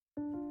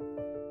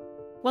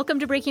Welcome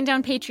to Breaking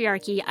Down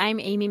Patriarchy. I'm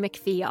Amy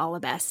McPhee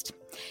Allebest.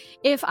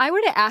 If I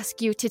were to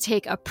ask you to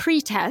take a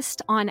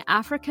pretest on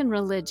African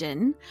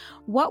religion,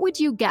 what would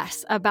you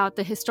guess about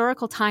the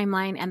historical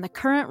timeline and the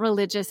current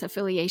religious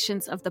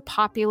affiliations of the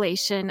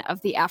population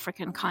of the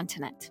African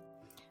continent?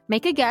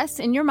 Make a guess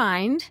in your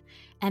mind,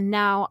 and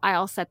now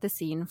I'll set the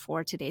scene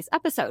for today's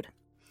episode.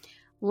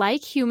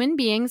 Like human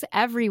beings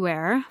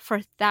everywhere,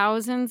 for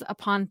thousands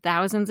upon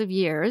thousands of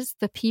years,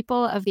 the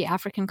people of the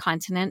African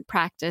continent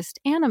practiced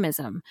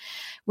animism,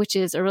 which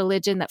is a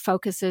religion that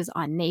focuses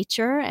on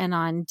nature and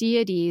on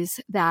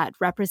deities that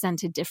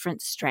represented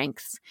different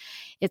strengths.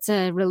 It's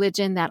a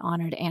religion that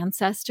honored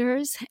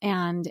ancestors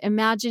and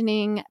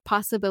imagining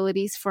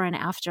possibilities for an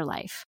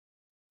afterlife.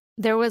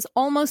 There was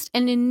almost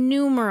an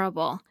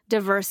innumerable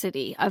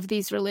diversity of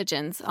these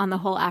religions on the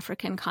whole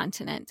African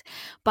continent.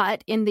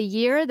 But in the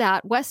year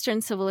that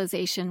Western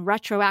civilization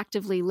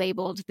retroactively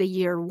labeled the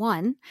year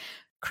 1,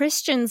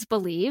 Christians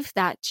believe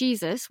that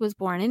Jesus was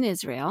born in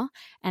Israel,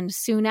 and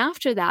soon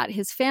after that,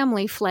 his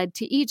family fled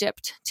to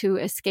Egypt to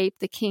escape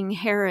the King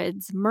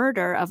Herod's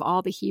murder of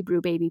all the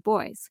Hebrew baby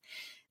boys.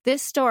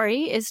 This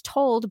story is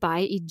told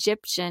by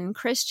Egyptian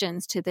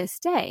Christians to this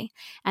day,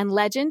 and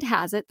legend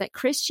has it that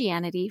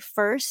Christianity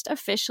first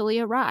officially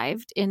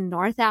arrived in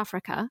North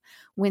Africa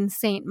when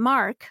St.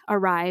 Mark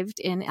arrived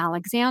in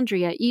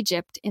Alexandria,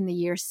 Egypt in the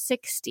year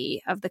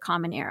 60 of the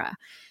Common Era.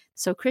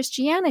 So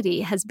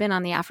Christianity has been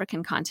on the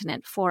African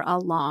continent for a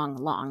long,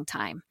 long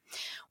time.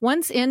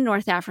 Once in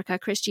North Africa,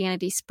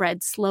 Christianity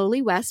spread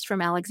slowly west from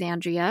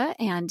Alexandria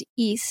and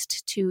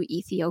east to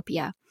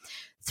Ethiopia.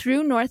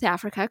 Through North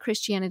Africa,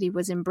 Christianity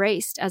was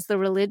embraced as the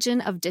religion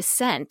of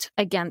dissent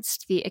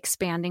against the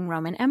expanding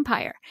Roman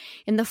Empire.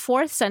 In the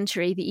 4th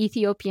century, the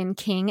Ethiopian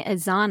king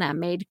Ezana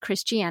made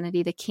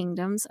Christianity the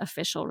kingdom's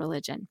official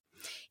religion.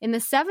 In the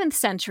 7th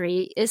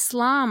century,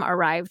 Islam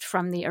arrived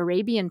from the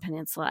Arabian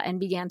Peninsula and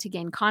began to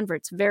gain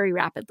converts very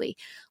rapidly.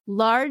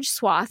 Large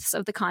swaths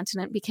of the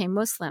continent became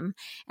Muslim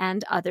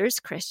and others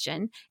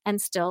Christian,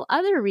 and still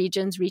other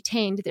regions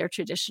retained their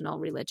traditional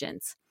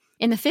religions.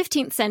 In the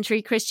 15th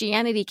century,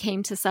 Christianity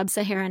came to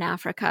sub-Saharan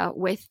Africa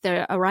with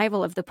the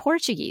arrival of the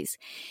Portuguese.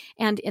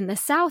 And in the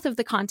south of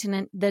the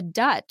continent, the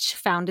Dutch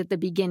founded the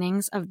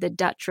beginnings of the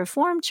Dutch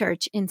Reformed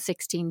Church in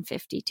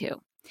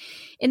 1652.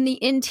 In the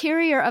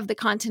interior of the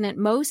continent,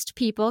 most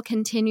people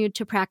continued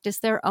to practice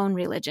their own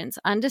religions,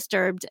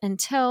 undisturbed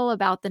until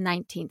about the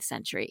 19th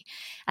century.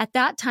 At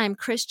that time,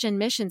 Christian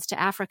missions to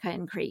Africa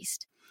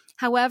increased.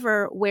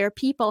 However, where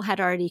people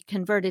had already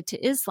converted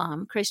to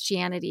Islam,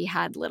 Christianity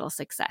had little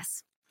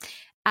success.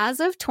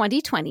 As of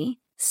 2020,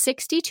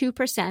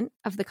 62%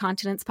 of the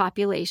continent's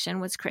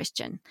population was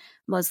Christian.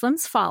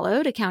 Muslims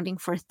followed, accounting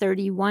for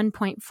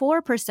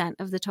 31.4%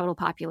 of the total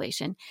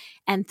population,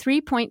 and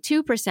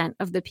 3.2%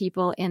 of the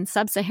people in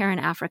sub-Saharan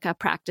Africa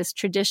practiced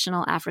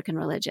traditional African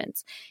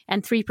religions,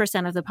 and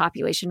 3% of the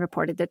population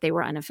reported that they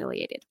were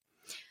unaffiliated.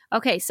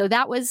 Okay, so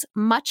that was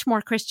much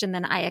more Christian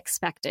than I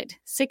expected.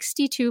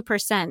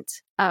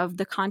 62% of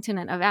the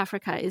continent of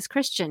Africa is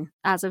Christian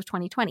as of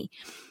 2020.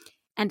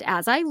 And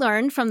as I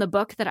learned from the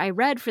book that I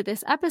read for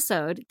this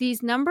episode,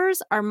 these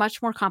numbers are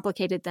much more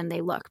complicated than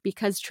they look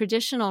because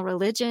traditional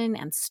religion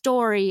and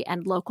story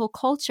and local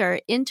culture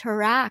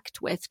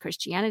interact with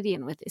Christianity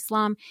and with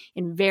Islam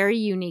in very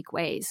unique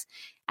ways,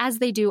 as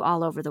they do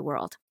all over the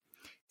world.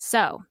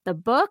 So the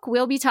book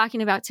we'll be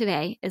talking about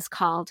today is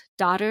called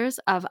Daughters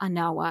of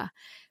Anawa,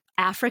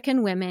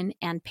 African Women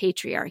and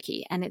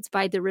Patriarchy, and it's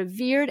by the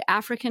revered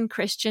African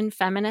Christian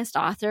feminist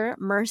author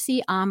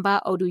Mercy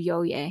Amba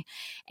Oduyoye.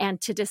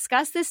 And to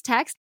discuss this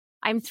text,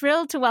 I'm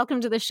thrilled to welcome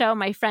to the show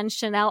my friend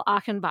Chanel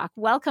Achenbach.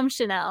 Welcome,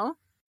 Chanel.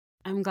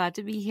 I'm glad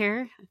to be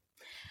here.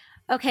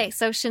 Okay,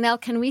 so Chanel,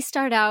 can we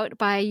start out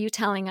by you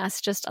telling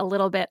us just a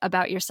little bit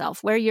about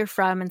yourself, where you're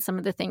from, and some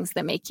of the things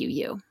that make you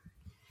you?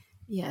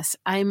 Yes,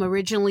 I'm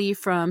originally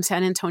from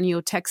San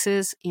Antonio,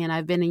 Texas, and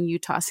I've been in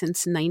Utah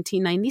since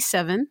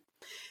 1997.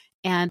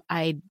 And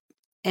I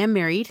am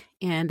married,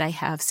 and I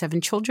have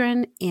 7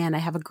 children, and I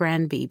have a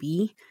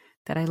grandbaby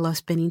that I love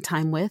spending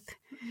time with.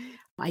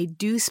 I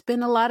do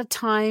spend a lot of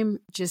time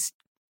just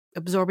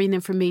absorbing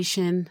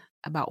information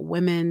about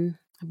women,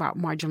 about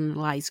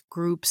marginalized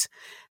groups.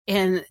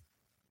 And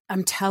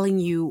I'm telling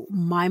you,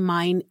 my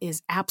mind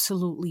is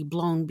absolutely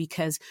blown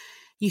because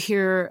you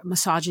hear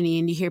misogyny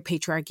and you hear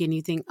patriarchy and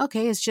you think,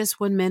 okay, it's just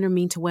when men are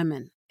mean to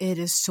women. It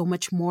is so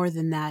much more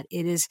than that.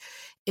 It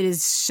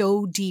is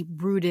so deep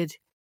rooted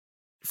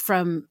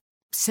from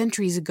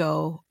centuries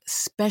ago,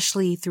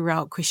 especially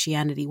throughout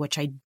Christianity, which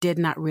I did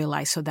not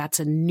realize. So that's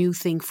a new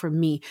thing for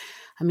me.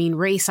 I mean,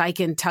 race, I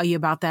can tell you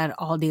about that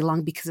all day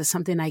long because it's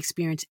something I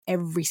experience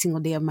every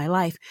single day of my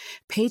life.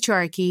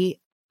 Patriarchy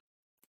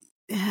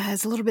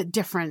is a little bit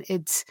different.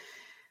 It's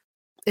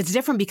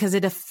different because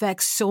it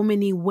affects so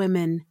many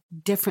women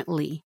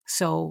differently.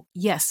 So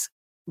yes,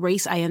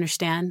 race, I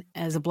understand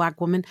as a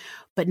Black woman,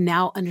 but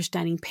now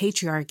understanding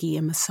patriarchy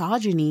and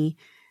misogyny,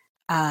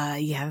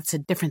 that's a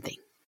different thing.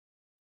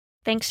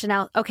 Thanks,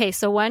 Chanel. Okay,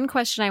 so one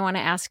question I want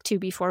to ask too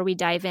before we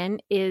dive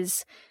in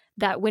is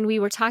that when we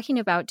were talking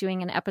about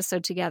doing an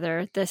episode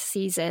together this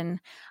season,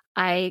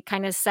 I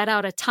kind of set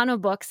out a ton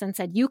of books and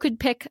said, you could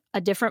pick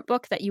a different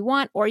book that you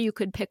want, or you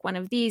could pick one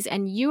of these.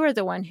 And you are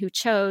the one who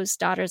chose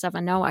Daughters of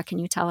Anoa. Can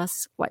you tell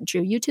us what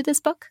drew you to this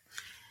book?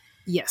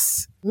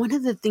 Yes. One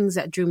of the things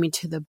that drew me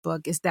to the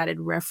book is that it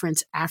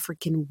referenced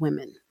African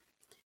women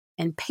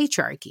and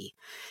patriarchy.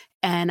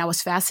 And I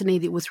was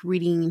fascinated with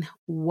reading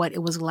what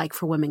it was like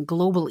for women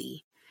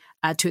globally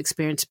to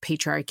experience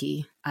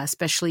patriarchy,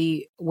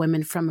 especially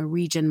women from a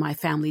region my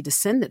family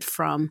descended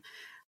from,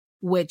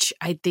 which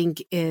I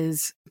think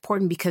is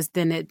important because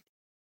then it,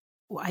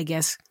 I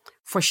guess,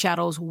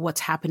 foreshadows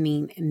what's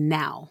happening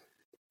now.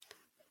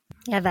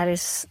 Yeah, that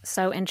is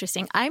so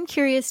interesting. I'm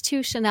curious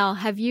too, Chanel,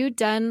 have you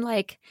done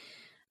like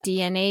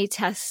DNA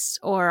tests,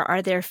 or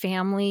are there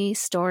family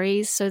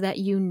stories so that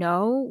you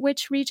know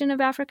which region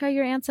of Africa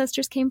your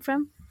ancestors came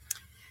from?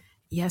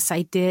 Yes,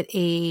 I did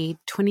a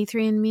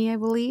 23andMe, I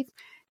believe.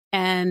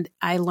 And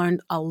I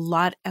learned a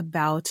lot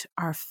about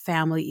our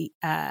family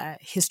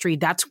history.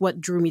 That's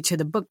what drew me to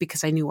the book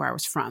because I knew where I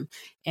was from.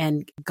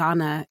 And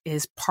Ghana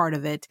is part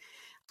of it.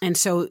 And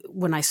so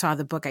when I saw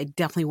the book, I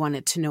definitely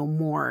wanted to know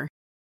more.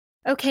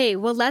 Okay,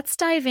 well, let's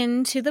dive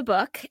into the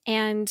book.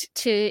 And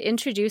to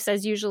introduce,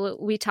 as usual,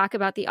 we talk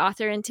about the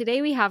author. And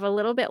today we have a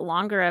little bit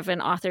longer of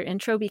an author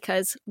intro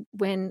because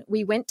when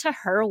we went to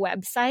her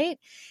website,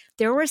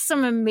 there were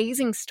some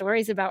amazing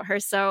stories about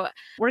her. So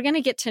we're going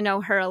to get to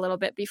know her a little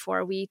bit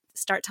before we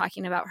start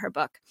talking about her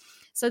book.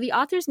 So the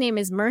author's name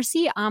is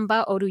Mercy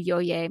Amba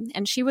Oduyoye,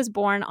 and she was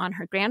born on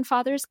her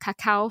grandfather's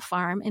cacao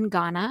farm in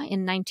Ghana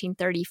in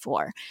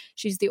 1934.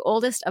 She's the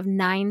oldest of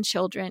 9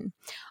 children.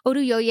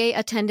 Oduyoye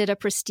attended a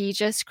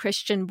prestigious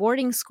Christian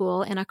boarding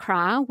school in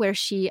Accra, where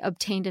she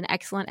obtained an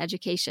excellent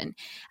education.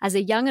 As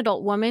a young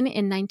adult woman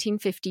in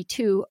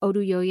 1952,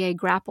 Oduyoye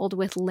grappled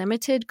with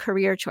limited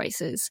career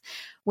choices.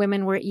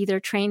 Women were either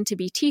trained to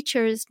be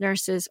teachers,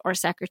 nurses, or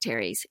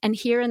secretaries. And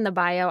here in the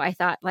bio, I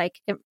thought,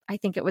 I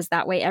think it was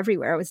that way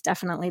everywhere. It was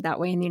definitely that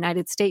way in the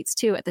United States,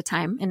 too, at the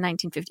time in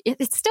 1950.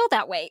 It's still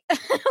that way.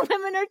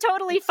 Women are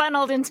totally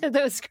funneled into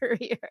those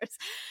careers.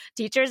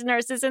 Teachers,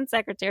 nurses, and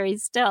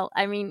secretaries still.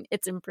 I mean,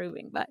 it's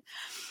improving,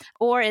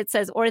 or it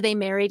says, or they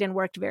married and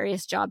worked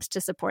various jobs to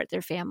support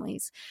their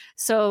families.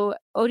 So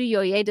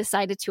Oduyoye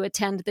decided to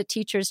attend the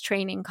Teachers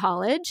Training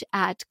College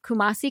at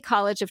Kumasi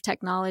College of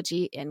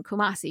Technology in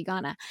Kumasi,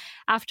 Ghana.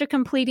 After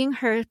completing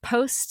her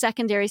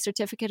post-secondary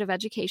certificate of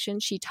education,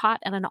 she taught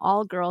at an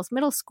all-girls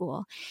middle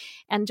school.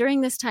 And during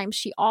this time,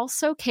 she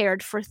also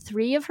cared for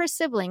 3 of her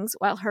siblings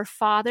while her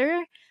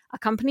father,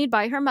 accompanied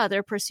by her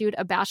mother, pursued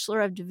a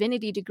Bachelor of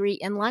Divinity degree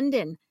in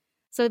London.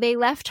 So they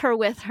left her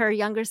with her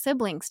younger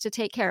siblings to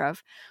take care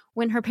of.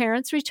 When her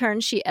parents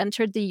returned, she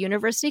entered the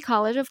University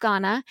College of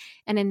Ghana,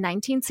 and in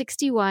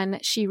 1961,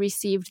 she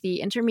received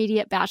the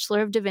Intermediate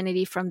Bachelor of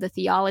Divinity from the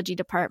Theology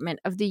Department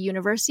of the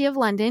University of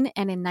London,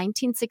 and in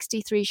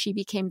 1963, she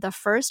became the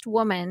first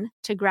woman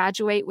to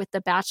graduate with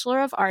the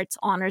Bachelor of Arts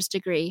honors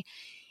degree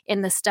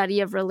in the study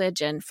of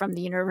religion from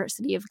the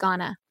University of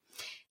Ghana.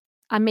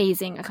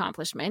 Amazing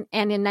accomplishment.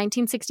 And in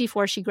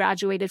 1964, she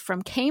graduated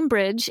from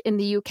Cambridge in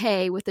the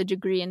UK with a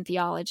degree in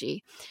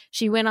theology.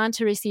 She went on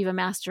to receive a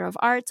Master of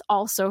Arts,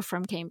 also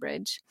from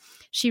Cambridge.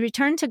 She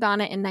returned to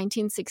Ghana in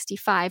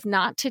 1965,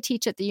 not to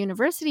teach at the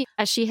university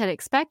as she had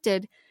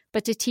expected,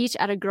 but to teach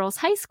at a girls'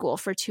 high school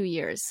for 2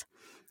 years.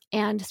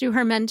 And through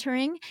her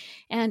mentoring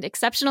and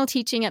exceptional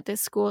teaching at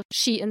this school,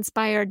 she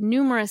inspired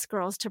numerous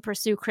girls to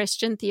pursue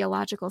Christian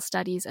theological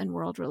studies and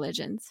world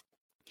religions.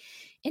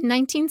 In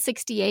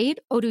 1968,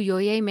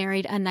 Oduyoye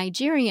married a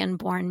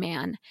Nigerian-born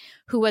man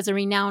who was a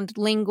renowned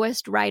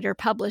linguist, writer,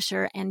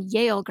 publisher, and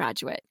Yale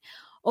graduate.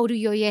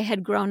 Oduyoye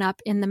had grown up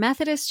in the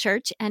Methodist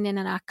Church and in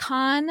an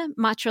Akan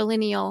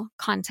matrilineal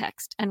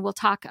context, and we'll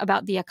talk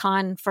about the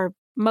Akan for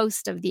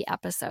most of the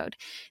episode.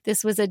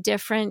 This was a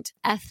different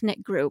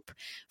ethnic group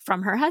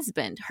from her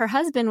husband. Her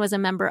husband was a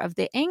member of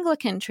the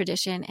Anglican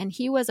tradition, and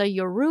he was a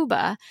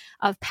Yoruba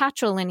of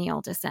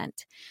patrilineal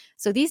descent.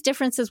 So these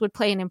differences would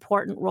play an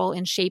important role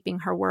in shaping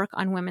her work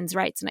on women's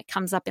rights, and it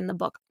comes up in the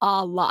book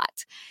a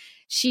lot.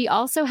 She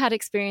also had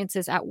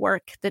experiences at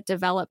work that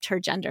developed her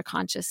gender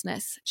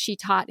consciousness. She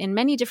taught in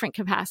many different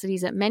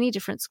capacities at many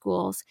different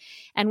schools.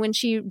 And when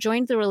she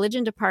joined the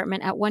religion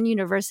department at one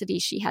university,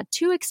 she had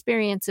 2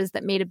 experiences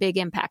that made a big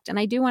impact. And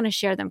I do want to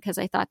share them because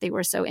I thought they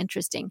were so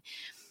interesting.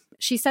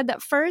 She said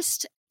that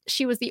first,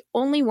 she was the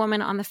only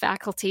woman on the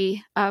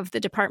faculty of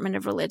the Department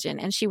of Religion,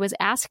 and she was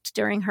asked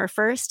during her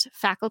first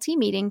faculty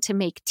meeting to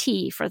make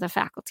tea for the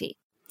faculty.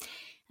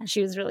 And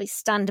she was really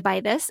stunned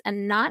by this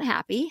and not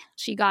happy.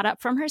 She got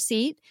up from her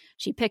seat.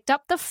 She picked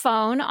up the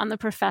phone on the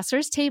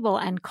professor's table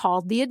and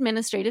called the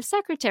administrative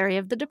secretary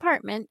of the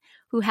department,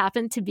 who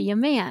happened to be a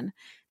man.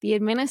 The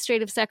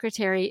administrative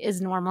secretary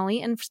is normally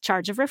in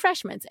charge of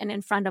refreshments. And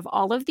in front of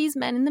all of these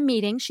men in the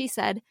meeting, she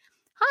said,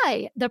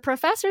 "Hi, the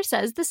professor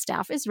says the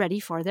staff is ready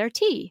for their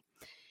tea."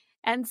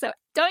 And so,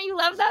 don't you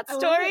love that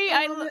story?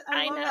 I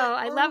know.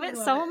 I love it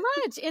so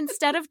much.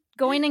 Instead of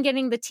going and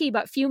getting the tea,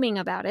 but fuming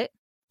about it,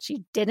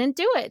 she didn't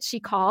do it. She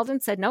called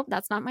and said, "Nope,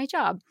 that's not my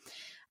job."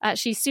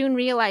 She soon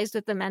realized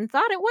that the men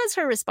thought it was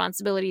her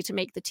responsibility to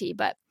make the tea,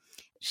 but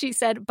she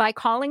said, by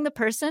calling the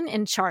person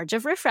in charge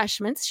of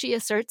refreshments, she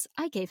asserts,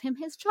 I gave him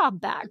his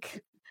job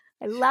back.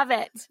 I love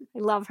it. I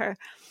love her.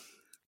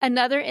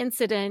 Another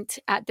incident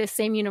at this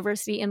same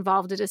university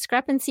involved a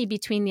discrepancy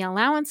between the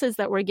allowances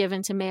that were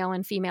given to male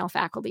and female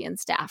faculty and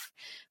staff.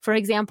 For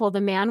example, the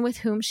man with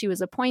whom she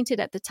was appointed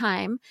at the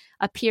time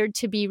appeared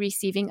to be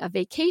receiving a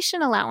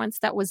vacation allowance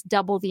that was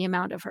double the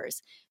amount of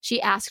hers.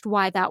 She asked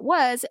why that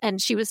was,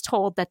 and she was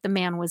told that the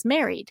man was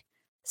married.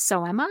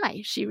 So am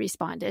I, she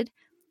responded.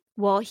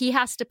 Well, he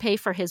has to pay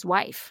for his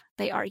wife,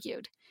 they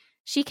argued.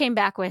 She came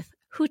back with,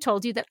 who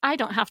told you that I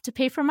don't have to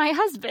pay for my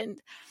husband?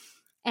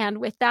 And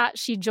with that,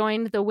 she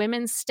joined the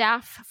Women's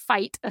Staff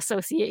Fight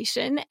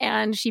Association,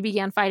 and she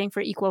began fighting for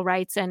equal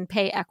rights and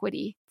pay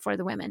equity for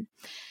the women.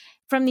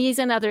 From these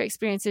and other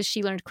experiences,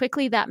 she learned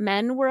quickly that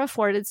men were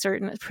afforded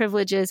certain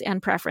privileges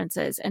and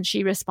preferences, and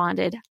she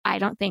responded, I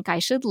don't think I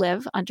should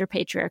live under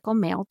patriarchal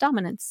male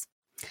dominance.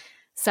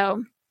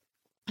 So,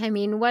 I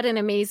mean, what an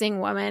amazing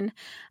woman.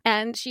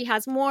 And she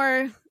has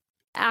more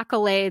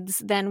accolades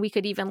than we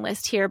could even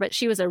list here, but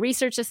she was a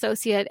research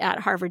associate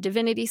at Harvard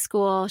Divinity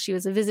School. She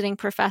was a visiting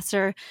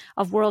professor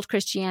of world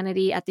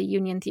Christianity at the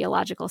Union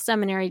Theological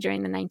Seminary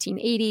during the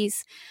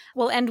 1980s.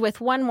 We'll end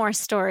with one more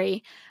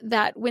story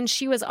that when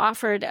she was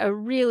offered a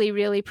really,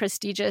 really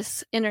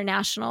prestigious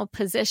international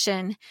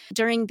position,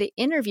 during the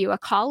interview, a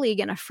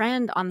colleague and a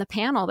friend on the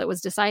panel that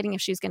was deciding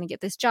if she was going to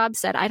get this job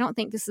said, I don't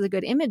think this is a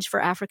good image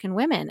for African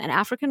women. An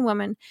African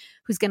woman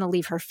who's going to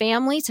leave her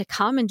family to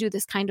come and do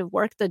this kind of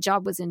work. The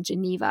job was in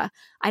Geneva.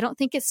 I don't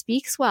think it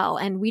speaks well.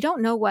 And we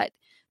don't know what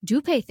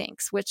Dupe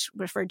thinks, which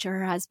referred to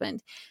her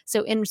husband.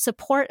 So in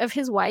support of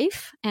his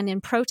wife and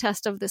in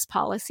protest of this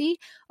policy,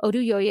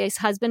 Oduyoye's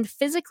husband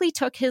physically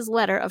took his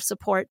letter of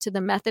support to the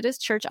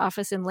Methodist Church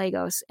office in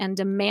Lagos and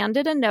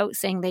demanded a note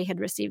saying they had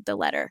received the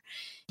letter.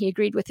 He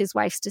agreed with his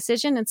wife's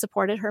decision and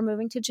supported her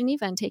moving to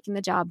Geneva and taking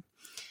the job.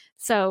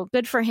 So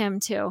good for him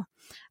too.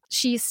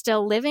 She's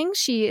still living.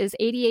 She is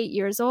 88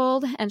 years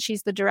old, and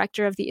she's the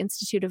director of the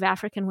Institute of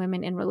African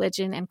Women in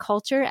Religion and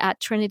Culture at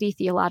Trinity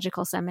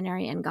Theological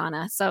Seminary in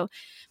Ghana. So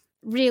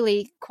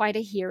really quite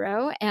a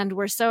hero, and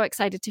we're so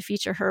excited to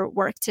feature her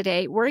work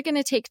today. We're going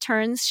to take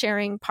turns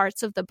sharing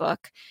parts of the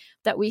book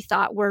that we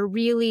thought were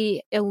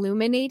really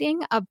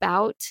illuminating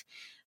about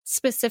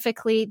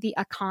specifically the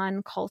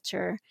Akan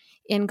culture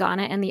in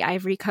Ghana and the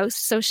Ivory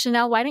Coast. So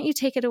Chanel, why don't you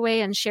take it away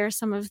and share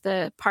some of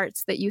the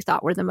parts that you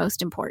thought were the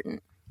most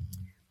important?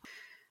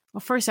 Well,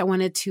 first, I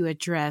wanted to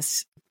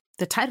address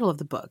the title of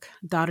the book,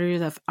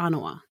 Daughters of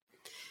Anoa.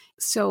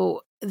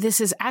 So this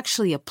is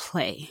actually a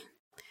play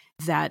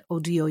that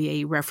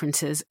Oduyoye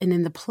references. And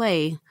in the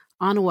play,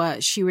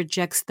 Anoa, she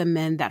rejects the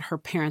men that her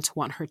parents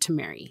want her to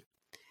marry.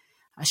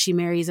 She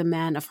marries a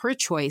man of her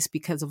choice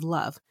because of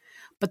love.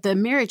 But the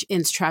marriage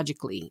ends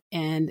tragically,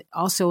 and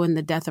also in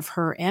the death of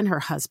her and her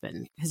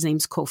husband. His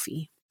name's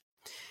Kofi.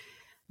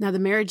 Now, the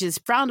marriage is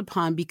frowned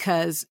upon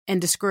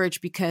and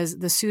discouraged because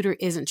the suitor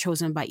isn't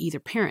chosen by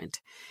either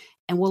parent.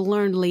 And we'll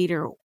learn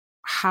later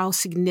how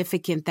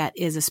significant that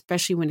is,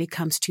 especially when it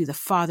comes to the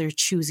father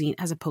choosing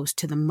as opposed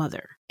to the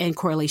mother, in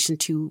correlation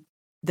to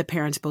the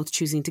parents both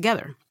choosing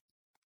together.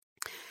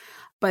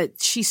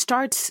 But she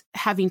starts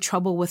having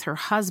trouble with her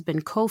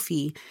husband,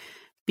 Kofi,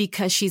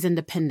 because she's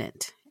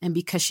independent and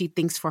because she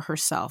thinks for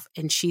herself,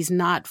 and she's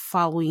not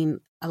following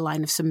a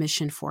line of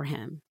submission for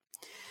him.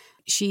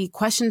 She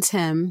questions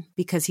him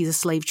because he's a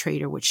slave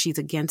trader, which she's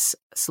against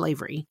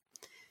slavery.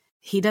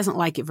 He doesn't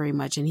like it very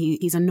much, and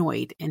he's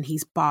annoyed, and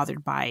he's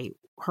bothered by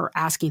her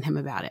asking him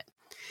about it.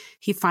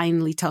 He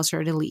finally tells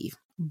her to leave,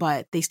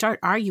 but they start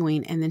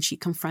arguing, and then she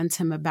confronts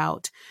him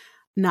about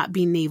not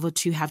being able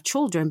to have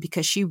children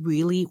because she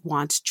really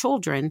wants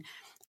children.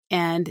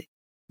 And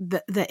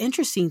the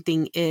interesting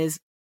thing is,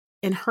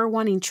 in her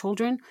wanting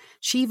children,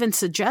 she even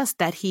suggests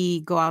that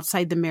he go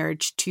outside the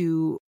marriage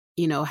to,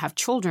 have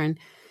children.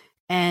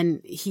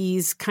 And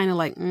he's kind of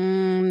like,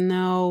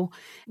 no.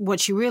 What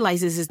she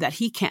realizes is that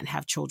he can't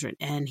have children,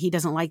 and he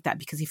doesn't like that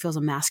because he feels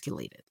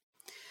emasculated.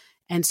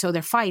 And so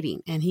they're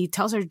fighting, and he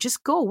tells her,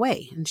 just go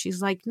away. And she's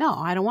like, no,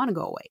 I don't want to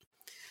go away.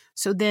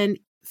 So then,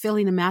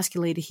 feeling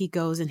emasculated, he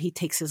goes and he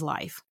takes his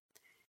life.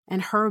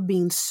 And her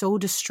being so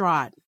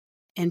distraught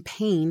and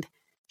pained,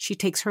 she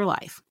takes her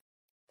life.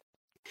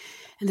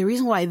 And the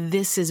reason why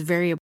this is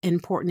very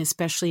important,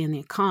 especially in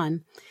the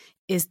Akan,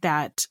 is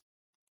that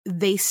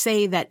they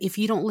say that if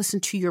you don't listen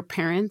to your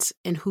parents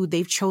and who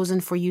they've chosen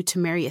for you to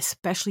marry,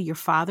 especially your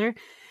father,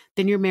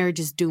 then your marriage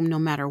is doomed no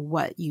matter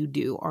what you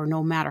do or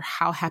no matter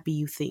how happy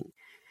you think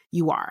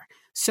you are.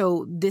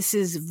 So this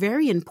is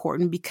very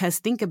important because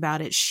think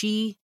about it.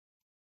 She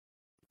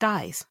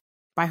dies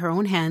by her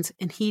own hands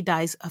and he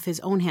dies of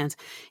his own hands.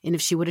 And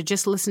if she would have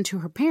just listened to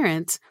her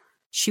parents,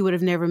 she would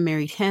have never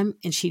married him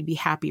and she'd be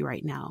happy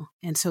right now.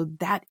 And so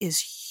that is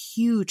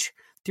huge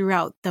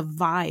throughout the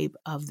vibe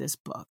of this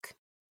book.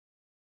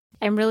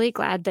 I'm really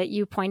glad that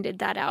you pointed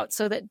that out.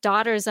 So that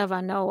Daughters of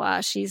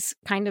Anoa, she's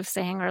kind of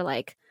saying, are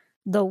like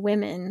the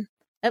women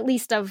at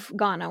least of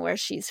Ghana, where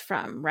she's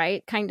from,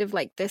 right? Kind of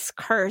like this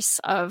curse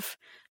of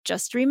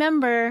just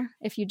remember,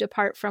 if you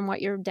depart from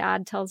what your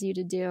dad tells you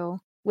to do,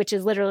 which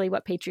is literally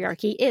what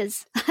patriarchy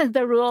is,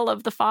 the rule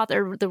of the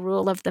father, the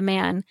rule of the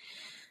man,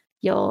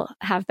 you'll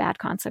have bad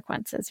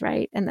consequences,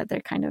 right? And that they're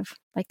kind of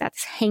like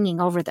that's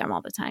hanging over them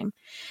all the time.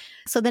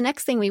 So the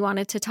next thing we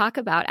wanted to talk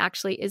about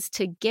actually is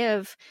to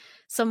give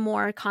some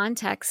more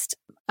context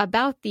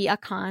about the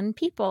Akan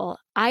people.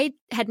 I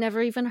had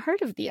never even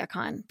heard of the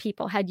Akan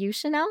people. Had you,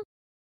 Chanel?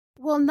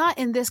 Well, not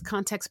in this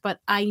context, but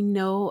I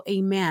know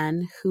a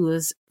man who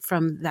is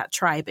from that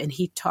tribe, and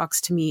he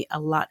talks to me a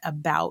lot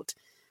about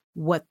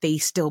what they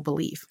still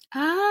believe.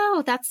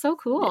 Oh, that's so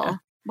cool. Yeah.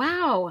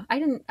 Wow. I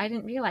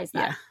didn't realize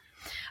that. Yeah.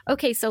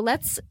 Okay, so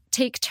let's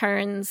take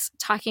turns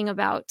talking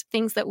about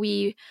things that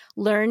we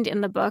learned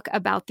in the book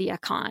about the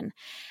Akan.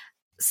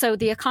 So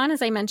the Akan,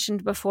 as I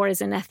mentioned before, is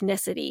an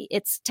ethnicity.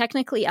 It's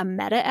technically a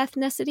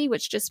meta-ethnicity,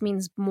 which just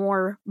means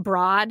more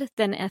broad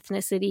than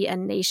ethnicity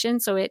and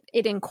nation. So it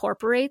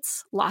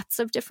incorporates lots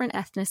of different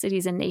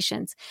ethnicities and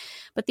nations.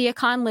 But the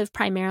Akan live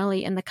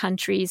primarily in the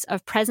countries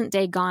of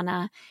present-day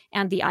Ghana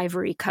and the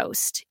Ivory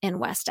Coast in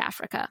West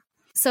Africa.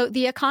 So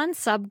the Akan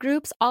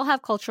subgroups all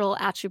have cultural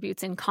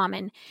attributes in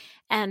common.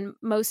 And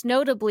most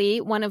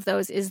notably, one of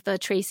those is the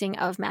tracing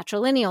of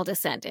matrilineal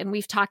descent. And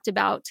we've talked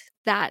about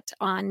that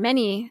on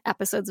many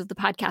episodes of the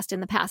podcast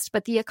in the past.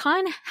 But the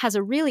Akan has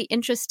a really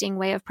interesting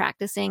way of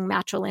practicing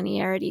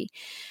matrilinearity.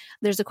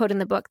 There's a quote in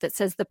the book that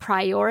says, "The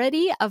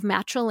priority of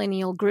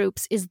matrilineal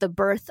groups is the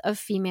birth of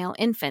female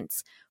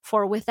infants,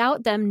 for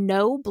without them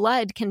no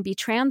blood can be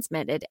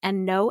transmitted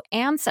and no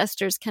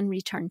ancestors can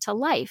return to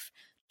life,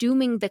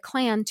 dooming the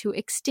clan to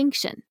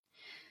extinction.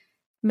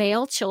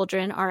 Male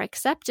children are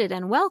accepted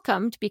and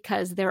welcomed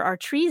because there are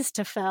trees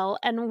to fell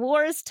and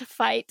wars to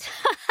fight."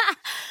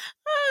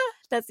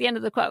 That's the end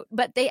of the quote.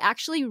 But they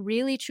actually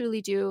really,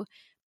 truly do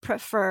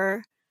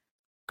prefer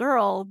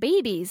girl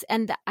babies.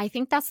 And I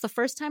think that's the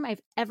first time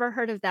I've ever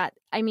heard of that.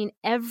 I mean,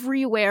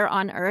 everywhere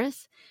on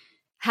earth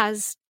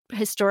has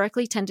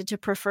historically tended to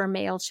prefer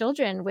male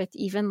children, with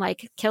even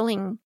like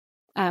killing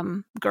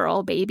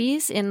girl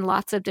babies in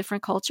lots of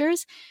different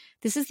cultures.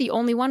 This is the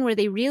only one where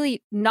they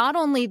really, not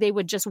only they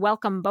would just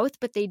welcome both,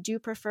 but they do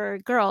prefer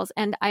girls.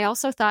 And I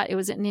also thought it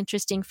was an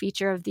interesting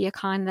feature of the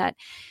Akan that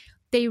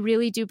they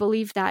really do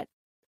believe that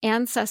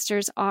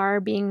ancestors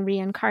are being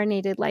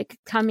reincarnated, like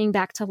coming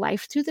back to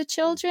life through the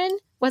children.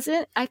 Was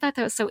it? I thought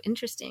that was so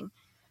interesting.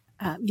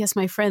 Yes,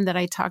 my friend that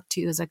I talked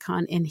to is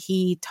Akan, and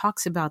he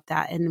talks about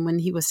that. And when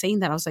he was saying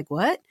that, I was like,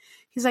 what?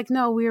 He's like,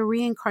 no, we are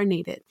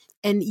reincarnated.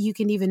 And you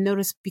can even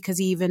notice, because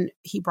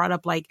he brought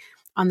up like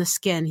on the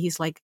skin,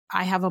 he's like,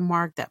 I have a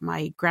mark that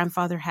my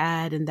grandfather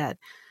had, and that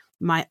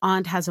my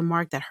aunt has a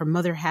mark that her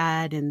mother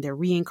had, and they're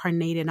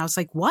reincarnated. And I was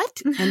like,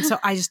 what? And so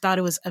I just thought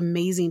it was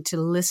amazing to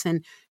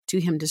listen to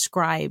him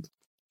describe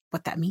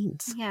what that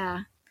means.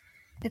 Yeah,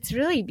 it's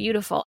really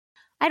beautiful.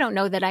 I don't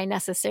know that I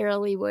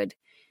necessarily would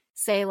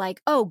say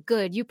like, oh,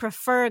 good, you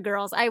prefer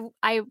girls. I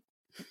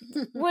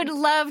would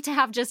love to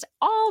have just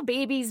all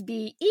babies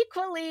be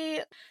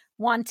equally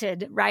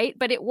wanted, right?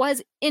 But it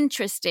was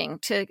interesting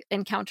to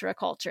encounter a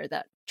culture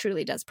that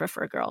truly does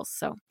prefer girls.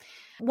 So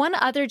one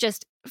other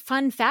just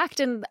fun fact,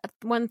 and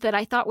one that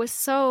I thought was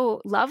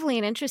so lovely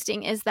and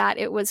interesting, is that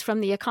it was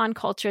from the Akan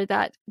culture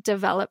that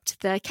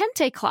developed the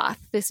kente cloth,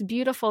 this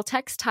beautiful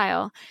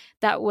textile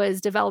that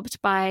was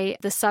developed by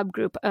the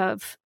subgroup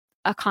of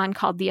Akan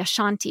called the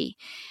Ashanti.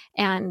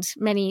 And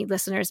many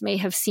listeners may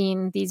have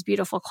seen these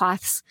beautiful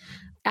cloths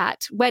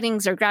at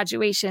weddings or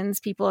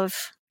graduations. People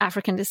of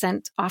African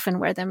descent often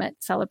wear them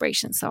at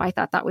celebrations. So I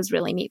thought that was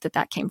really neat that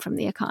that came from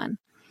the Akan.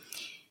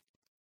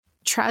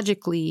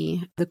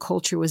 Tragically, the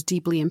culture was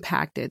deeply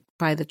impacted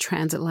by the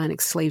transatlantic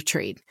slave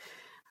trade.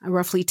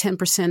 Roughly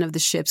 10% of the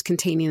ships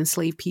containing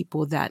enslaved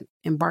people that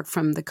embarked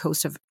from the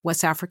coast of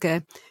West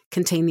Africa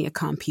contained the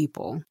Akan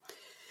people.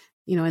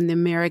 You know, in the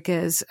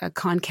Americas,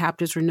 Akan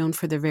captives were known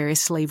for their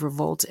various slave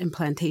revolts and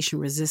plantation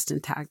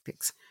resistance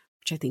tactics,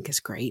 which I think is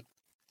great.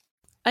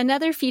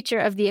 Another feature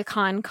of the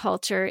Akan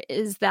culture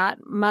is that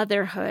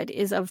motherhood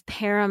is of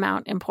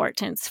paramount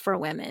importance for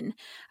women.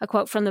 A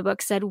quote from the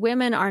book said,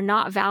 "Women are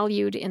not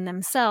valued in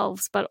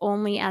themselves, but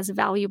only as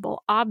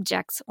valuable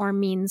objects or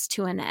means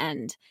to an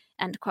end."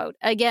 End quote.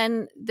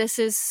 Again, this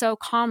is so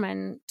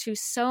common to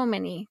so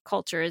many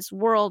cultures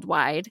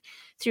worldwide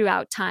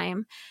throughout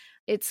time.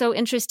 It's so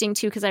interesting,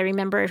 too, because I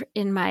remember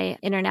in my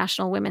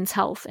International Women's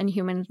Health and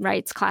Human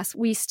Rights class,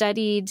 we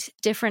studied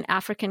different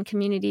African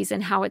communities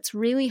and how it's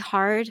really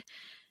hard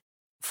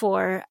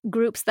for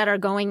groups that are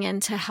going in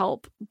to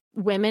help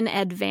women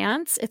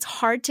advance. It's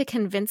hard to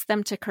convince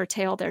them to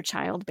curtail their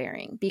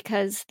childbearing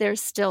because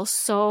there's still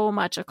so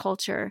much a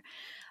culture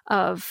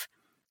of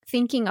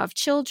thinking of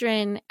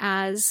children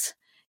as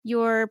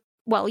your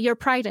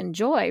pride and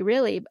joy,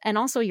 really, and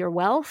also your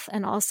wealth,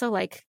 and also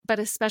but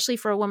especially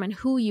for a woman,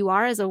 who you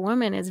are as a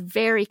woman is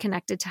very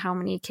connected to how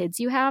many kids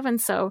you have.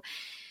 And so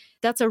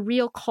that's a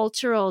real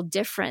cultural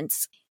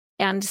difference.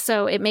 And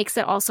so it makes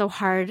it also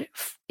hard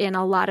in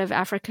a lot of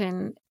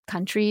African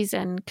countries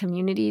and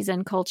communities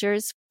and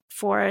cultures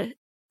for,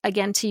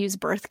 again, to use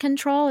birth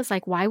control. It's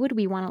like, why would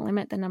we want to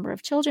limit the number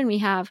of children we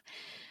have,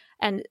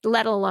 and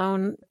let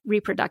alone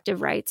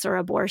reproductive rights or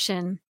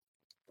abortion?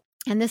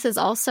 And this is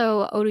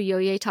also,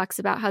 Oduyoye talks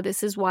about how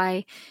this is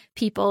why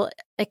people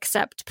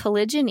accept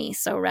polygyny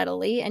so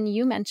readily. And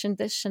you mentioned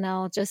this,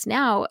 Chanel, just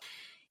now.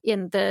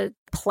 In the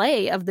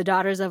play of The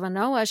Daughters of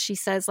Anoa, she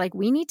says, like,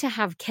 we need to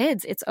have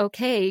kids. It's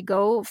okay.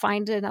 Go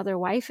find another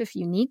wife if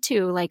you need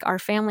to. Like, our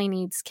family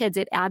needs kids.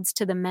 It adds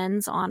to the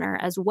men's honor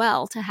as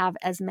well to have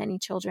as many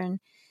children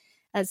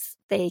as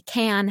they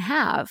can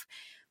have.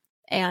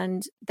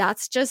 And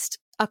that's just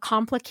a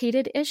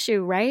complicated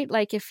issue, right?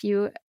 Like,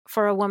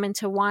 for a woman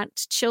to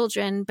want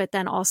children, but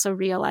then also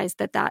realize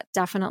that that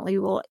definitely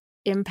will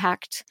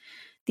impact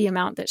the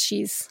amount that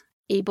she's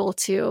able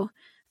to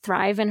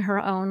thrive in her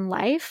own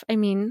life. I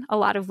mean, a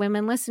lot of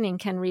women listening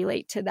can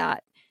relate to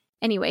that.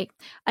 Anyway,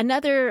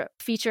 another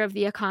feature of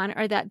the Akan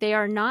are that they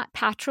are not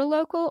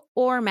patrilocal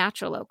or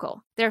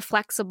matrilocal. They're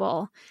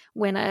flexible.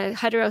 When a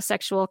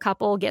heterosexual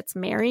couple gets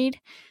married,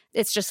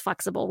 it's just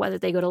flexible, whether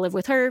they go to live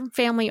with her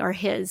family or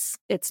his.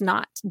 It's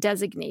not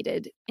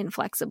designated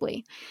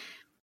inflexibly.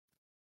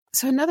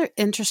 So another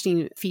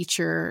interesting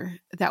feature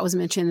that was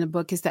mentioned in the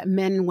book is that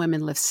men and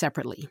women live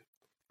separately,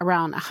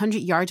 around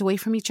 100 yards away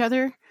from each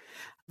other.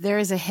 There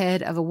is a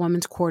head of a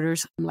woman's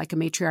quarters, like a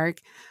matriarch,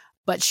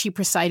 but she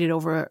presided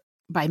over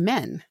by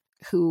men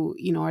who,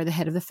 are the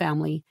head of the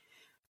family.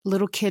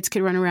 Little kids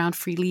could run around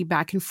freely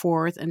back and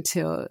forth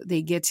until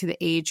they get to the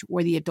age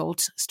where the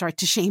adults start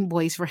to shame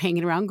boys for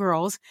hanging around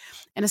girls,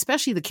 and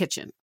especially the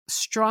kitchen.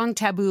 Strong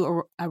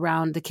taboo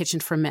around the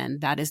kitchen for men.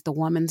 That is the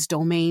woman's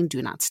domain.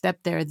 Do not step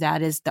there.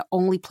 That is the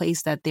only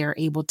place that they're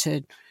able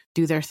to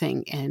do their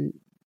thing and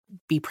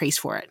be praised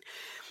for it.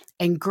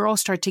 And girls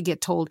start to get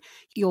told,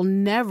 you'll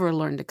never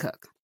learn to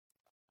cook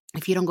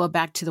if you don't go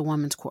back to the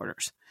women's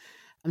quarters.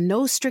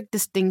 No strict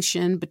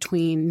distinction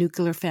between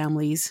nuclear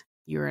families.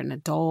 You're an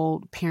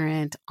adult,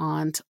 parent,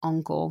 aunt,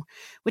 uncle,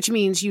 which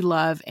means you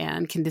love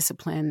and can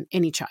discipline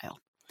any child.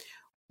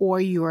 Or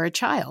you're a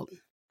child,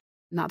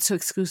 not so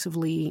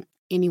exclusively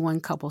any one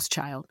couple's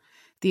child.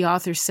 The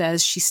author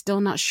says she's still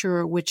not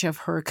sure which of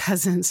her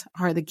cousins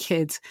are the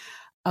kids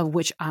of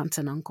which aunts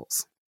and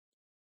uncles.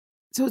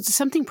 So it's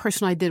something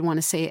personal I did want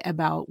to say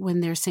about when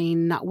they're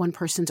saying not one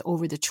person's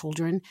over the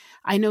children.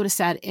 I noticed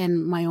that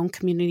in my own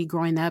community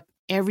growing up,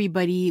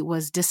 everybody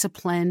was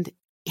disciplined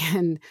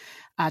and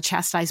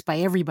chastised by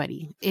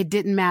everybody. It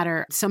didn't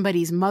matter.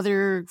 Somebody's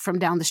mother from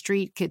down the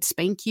street could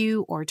spank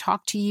you or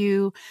talk to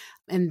you,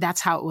 and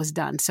that's how it was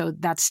done. So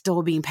that's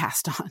still being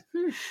passed on.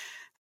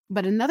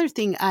 But another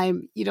thing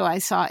I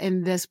saw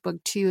in this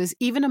book too is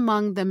even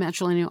among the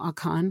matrilineal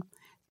Akan,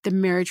 the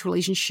marriage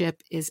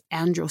relationship is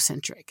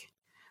androcentric.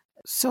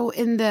 So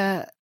in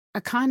the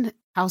Akan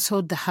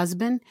household, the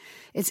husband,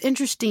 it's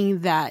interesting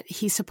that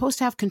he's supposed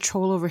to have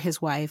control over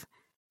his wife,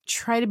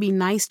 try to be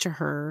nice to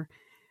her,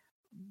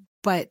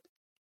 but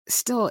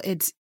still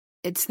it's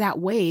that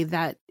way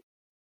that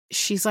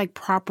she's like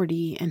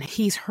property and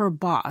he's her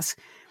boss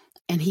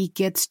and he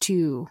gets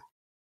to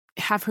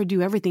have her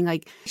do everything.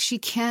 Like, she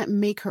can't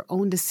make her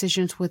own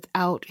decisions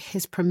without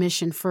his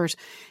permission first.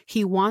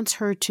 He wants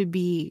her to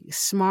be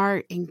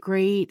smart and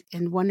great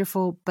and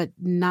wonderful, but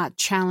not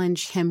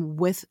challenge him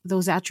with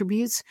those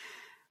attributes,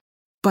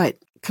 but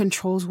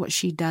controls what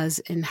she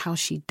does and how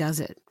she does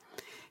it.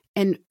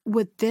 And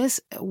with this,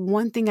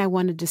 one thing I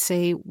wanted to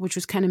say, which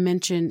was kind of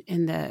mentioned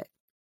in the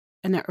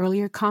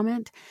earlier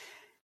comment,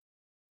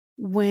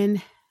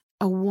 when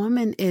a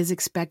woman is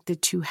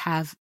expected to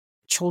have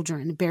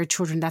children, bear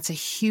children, that's a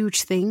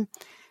huge thing.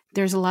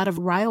 There's a lot of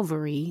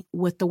rivalry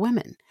with the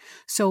women.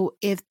 So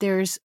if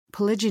there's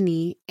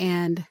polygyny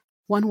and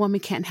one woman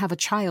can't have a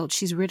child,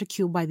 she's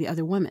ridiculed by the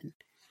other women.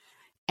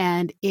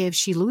 And if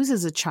she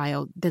loses a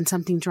child, then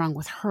something's wrong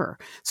with her.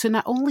 So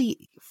not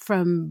only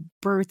from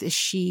birth is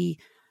she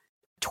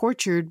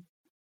tortured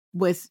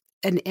with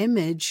an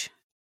image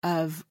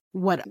of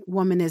what a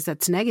woman is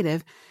that's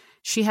negative,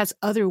 she has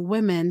other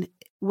women,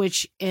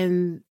 which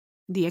in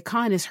the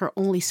Akan is her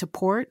only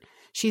support.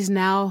 She's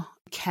now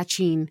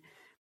catching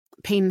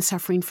pain and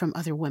suffering from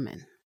other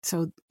women.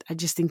 So I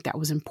just think that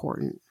was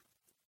important.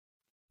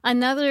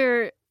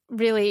 Another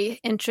really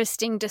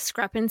interesting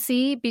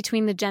discrepancy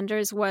between the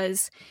genders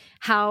was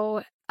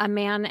how a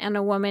man and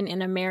a woman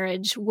in a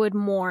marriage would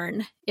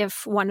mourn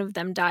if one of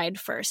them died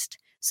first.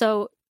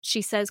 So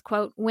she says,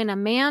 quote, "When a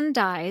man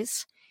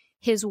dies,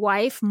 his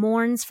wife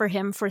mourns for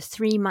him for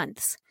 3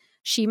 months.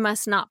 She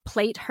must not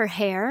plait her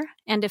hair,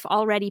 and if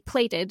already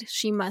plaited,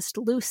 she must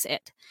loose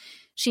it.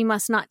 She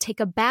must not take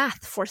a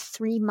bath for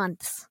 3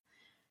 months.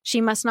 She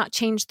must not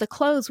change the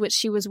clothes which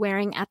she was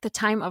wearing at the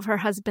time of her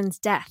husband's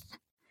death.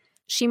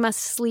 She must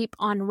sleep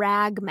on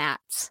rag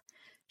mats.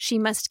 She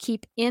must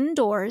keep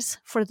indoors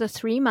for the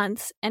 3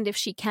 months, and if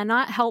she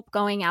cannot help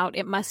going out,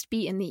 it must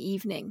be in the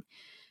evening.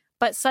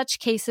 But such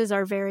cases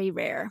are very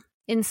rare.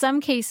 In some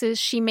cases,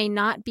 she may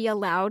not be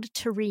allowed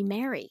to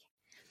remarry."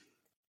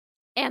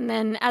 And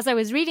then as I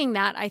was reading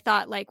that, I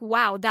thought, like,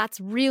 wow, that's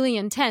really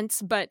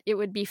intense, but it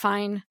would be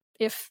fine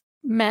if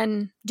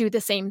men do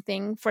the same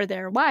thing for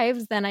their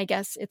wives, then I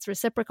guess it's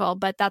reciprocal,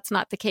 but that's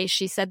not the case.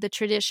 She said the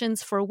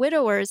traditions for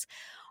widowers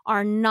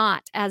are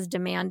not as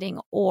demanding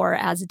or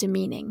as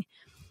demeaning.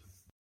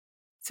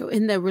 So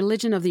in the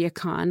religion of the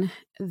Akan,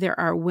 there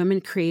are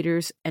women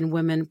creators and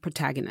women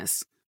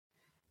protagonists.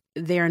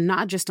 They are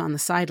not just on the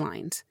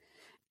sidelines.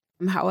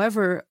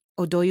 However,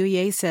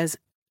 Oduyoye says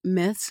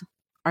myths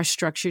are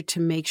structured to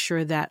make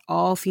sure that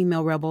all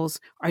female rebels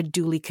are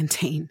duly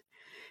contained.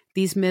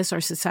 These myths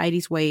are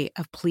society's way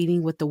of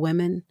pleading with the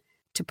women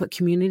to put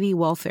community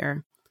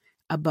welfare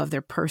above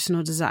their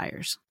personal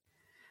desires.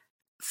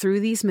 Through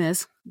these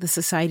myths, the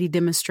society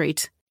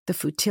demonstrates the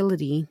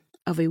futility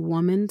of a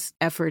woman's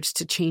efforts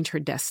to change her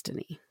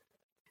destiny.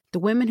 The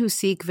women who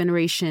seek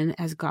veneration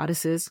as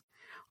goddesses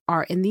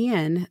are, in the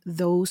end,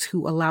 those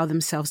who allow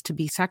themselves to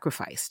be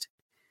sacrificed.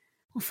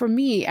 For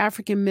me,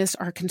 African myths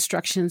are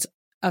constructions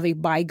of a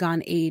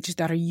bygone age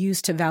that are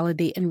used to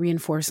validate and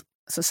reinforce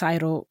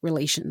societal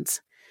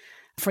relations.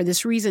 For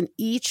this reason,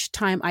 each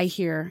time I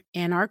hear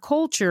 "in our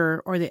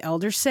culture" or the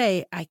elders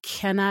say, I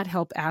cannot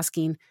help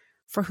asking,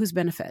 for whose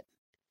benefit?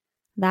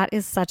 That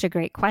is such a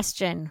great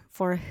question.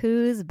 For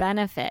whose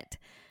benefit?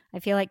 I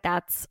feel like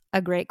that's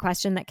a great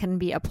question that can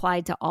be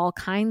applied to all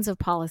kinds of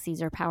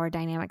policies or power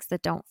dynamics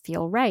that don't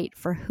feel right.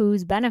 For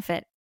whose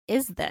benefit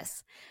is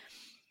this?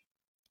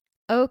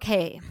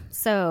 Okay,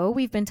 so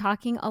we've been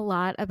talking a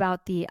lot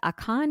about the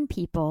Akan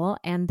people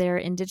and their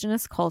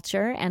indigenous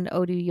culture and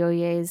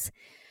Oduyoye's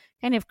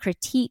kind of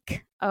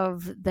critique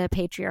of the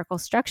patriarchal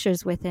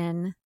structures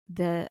within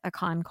the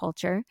Akan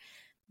culture.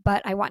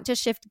 But I want to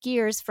shift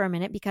gears for a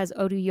minute because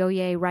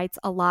Oduyoye writes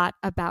a lot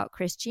about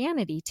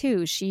Christianity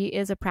too. She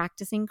is a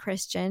practicing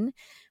Christian,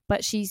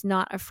 but she's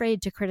not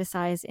afraid to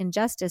criticize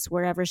injustice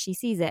wherever she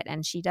sees it,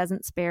 and she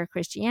doesn't spare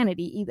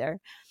Christianity either.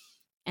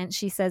 And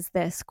she says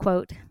this,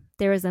 quote,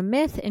 "There is a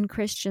myth in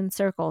Christian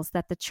circles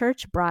that the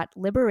church brought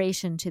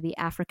liberation to the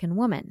African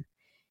woman.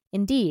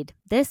 Indeed,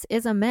 this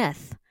is a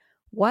myth.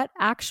 What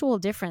actual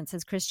difference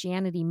has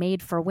Christianity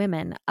made for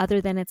women other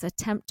than its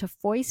attempt to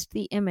foist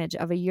the image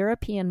of a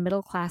European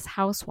middle-class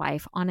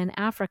housewife on an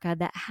Africa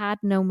that had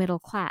no middle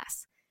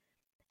class?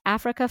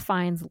 Africa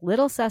finds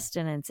little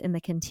sustenance in the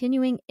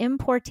continuing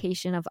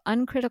importation of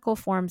uncritical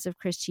forms of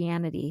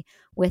Christianity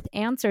with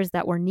answers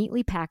that were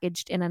neatly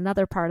packaged in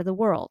another part of the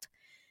world.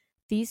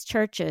 These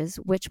churches,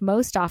 which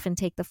most often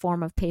take the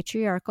form of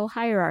patriarchal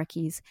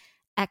hierarchies,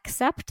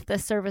 accept the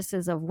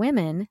services of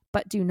women,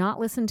 but do not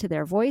listen to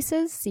their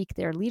voices, seek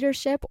their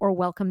leadership, or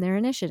welcome their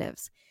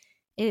initiatives.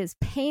 It is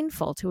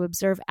painful to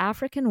observe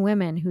African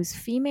women whose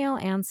female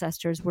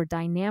ancestors were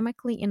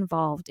dynamically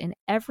involved in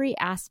every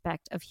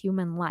aspect of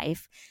human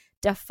life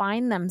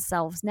define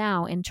themselves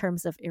now in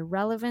terms of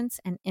irrelevance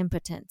and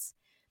impotence.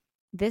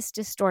 This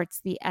distorts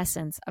the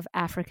essence of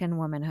African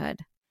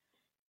womanhood."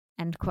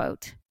 End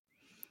quote.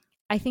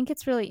 I think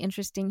it's really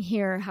interesting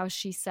here how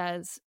she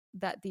says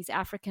that these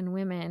African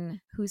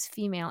women whose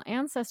female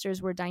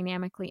ancestors were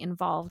dynamically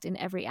involved in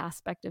every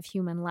aspect of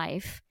human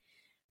life,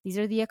 these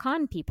are the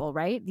Akan people,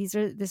 right? This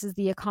is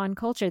the Akan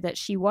culture that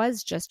she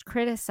was just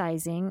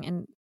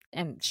criticizing,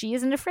 and she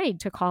isn't afraid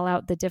to call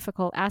out the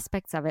difficult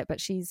aspects of it,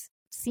 but she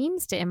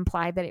seems to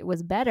imply that it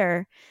was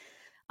better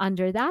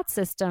under that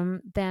system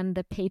than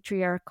the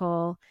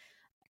patriarchal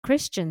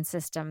Christian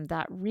system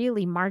that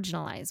really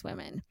marginalized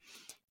women.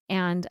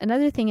 And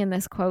another thing in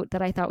this quote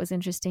that I thought was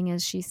interesting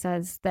is she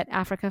says that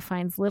Africa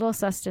finds little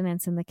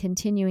sustenance in the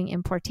continuing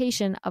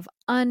importation of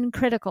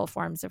uncritical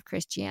forms of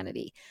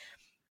Christianity.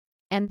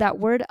 And that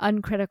word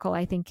uncritical,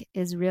 I think,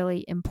 is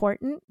really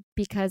important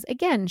because,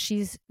 again,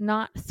 she's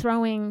not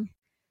throwing,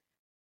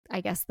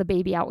 I guess, the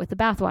baby out with the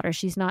bathwater.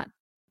 She's not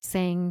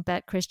saying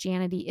that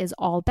Christianity is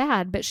all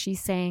bad, but she's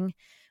saying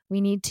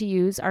we need to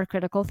use our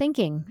critical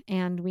thinking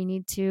and we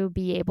need to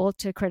be able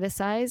to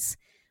criticize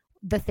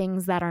the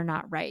things that are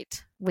not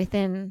right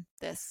within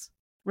this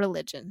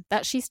religion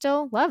that she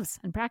still loves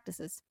and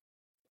practices.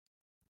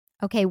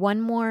 Okay,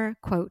 one more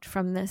quote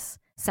from this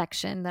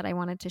section that I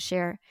wanted to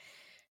share.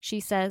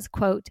 She says,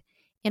 quote,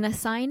 "In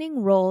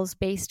assigning roles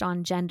based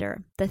on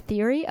gender, the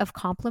theory of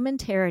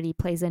complementarity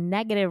plays a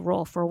negative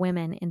role for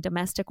women in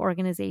domestic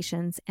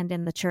organizations and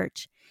in the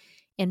church.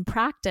 In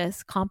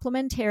practice,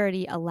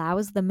 complementarity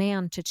allows the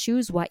man to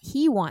choose what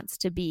he wants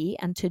to be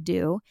and to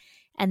do,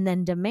 and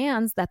then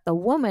demands that the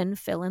woman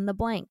fill in the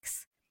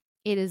blanks.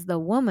 It is the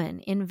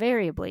woman,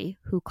 invariably,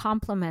 who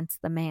complements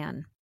the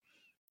man."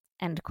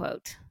 End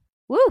quote.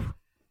 Woo!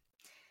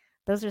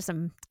 Those are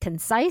some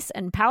concise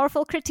and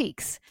powerful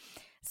critiques.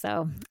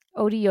 So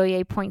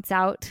Oduyoye points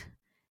out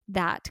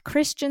that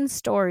Christian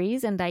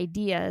stories and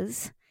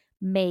ideas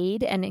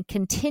made and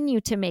continue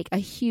to make a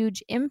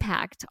huge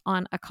impact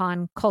on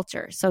Akan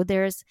culture. So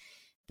there's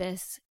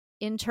this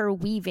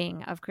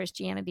interweaving of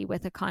Christianity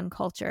with Akan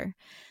culture.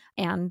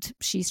 And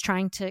she's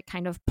trying to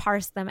kind of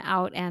parse them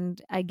out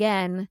and,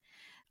 again,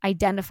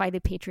 identify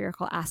the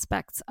patriarchal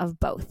aspects of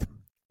both.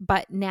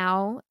 But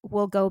now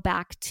we'll go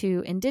back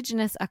to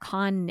indigenous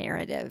Akan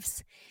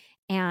narratives,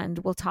 and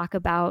we'll talk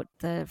about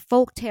the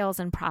folk tales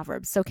and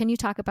proverbs. So can you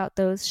talk about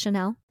those,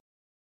 Chanel?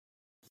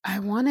 I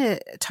want to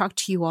talk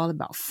to you all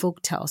about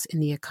folktales in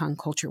the Akan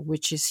culture,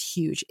 which is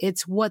huge.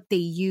 It's what they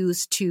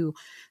use to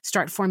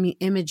start forming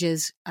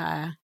images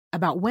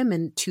about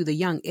women to the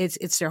young.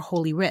 It's their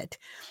holy writ.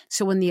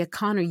 So when the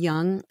Akan are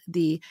young,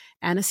 the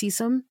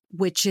Anasasim,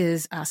 which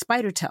is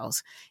spider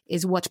tales,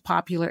 is what's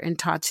popular and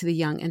taught to the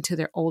young and to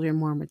their older and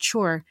more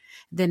mature.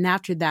 Then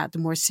after that, the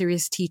more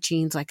serious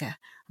teachings, I'm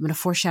going to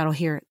foreshadow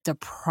here, the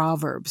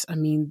Proverbs. I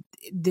mean,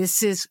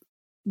 this is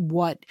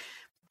what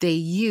they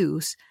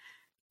use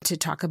to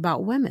talk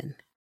about women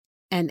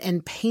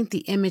and paint the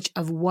image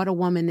of what a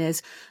woman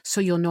is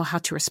so you'll know how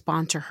to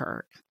respond to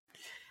her.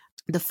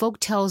 The folk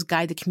tales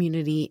guide the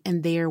community,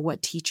 and they are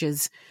what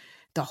teaches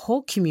the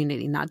whole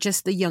community, not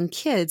just the young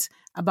kids,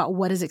 about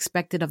what is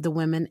expected of the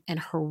women and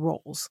her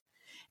roles.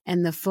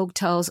 And the folk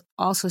tales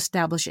also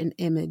establish an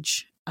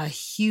image, a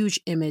huge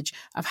image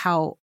of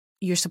how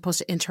you're supposed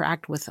to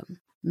interact with them,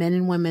 men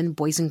and women,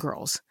 boys and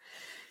girls.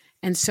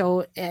 And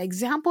so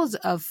examples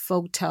of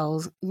folk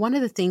tales, one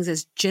of the things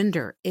is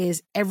gender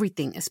is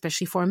everything,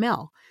 especially for a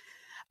male.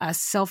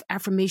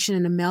 Self-affirmation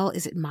in a male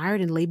is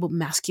admired and labeled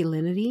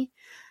masculinity.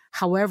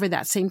 However,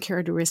 that same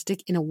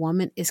characteristic in a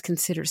woman is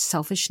considered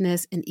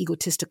selfishness and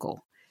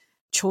egotistical.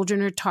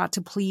 Children are taught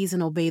to please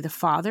and obey the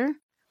father.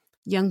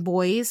 Young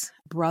boys,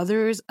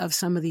 brothers of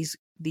some of these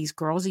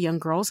girls, the young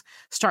girls,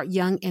 start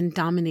young and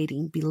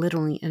dominating,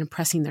 belittling, and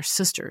oppressing their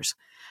sisters.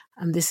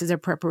 This is a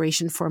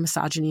preparation for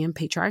misogyny and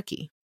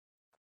patriarchy.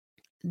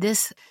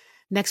 This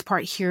next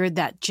part here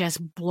that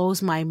just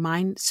blows my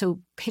mind.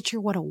 So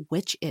picture what a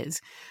witch is.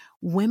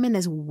 Women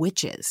as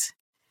witches.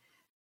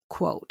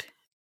 Quote,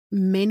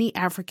 many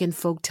African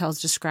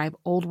folktales describe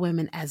old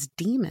women as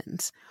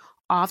demons.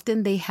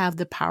 Often they have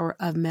the power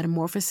of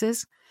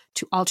metamorphosis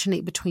to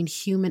alternate between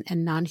human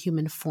and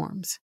non-human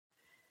forms.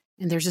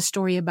 And there's a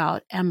story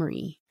about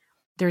Emery.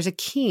 There's a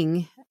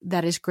king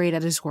that is great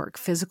at his work,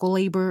 physical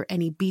labor,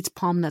 and he beats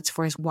palm nuts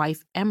for his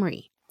wife,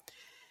 Emery.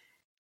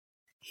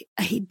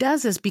 He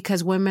does this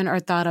because women are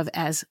thought of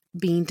as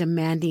being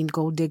demanding,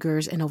 gold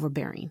diggers, and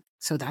overbearing.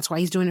 So that's why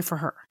he's doing it for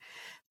her.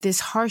 This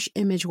harsh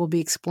image will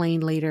be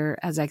explained later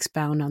as I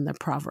expound on the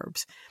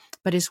Proverbs.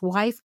 But his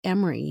wife,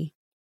 Emery,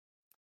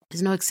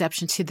 is no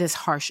exception to this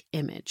harsh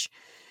image.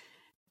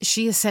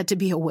 She is said to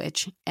be a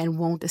witch and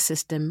won't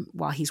assist him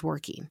while he's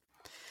working.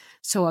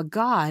 So a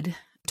god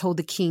told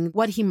the king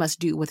what he must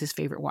do with his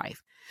favorite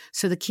wife.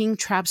 So the king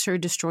traps her,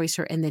 destroys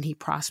her, and then he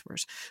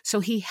prospers. So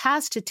he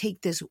has to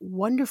take this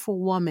wonderful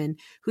woman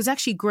who's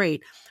actually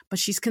great, but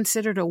she's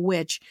considered a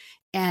witch.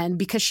 And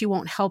because she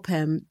won't help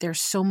him,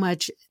 there's so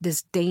much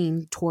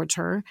disdain towards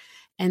her.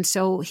 And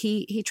so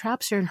he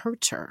traps her and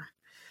hurts her.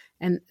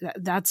 And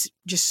that's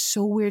just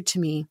so weird to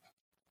me.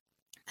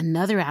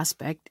 Another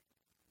aspect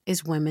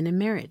is women in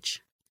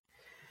marriage.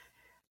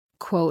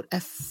 Quote, a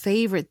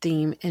favorite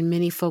theme in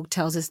many folk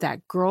tales is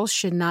that girls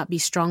should not be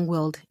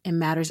strong-willed in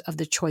matters of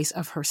the choice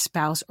of her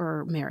spouse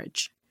or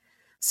marriage.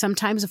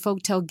 Sometimes a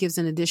folk tale gives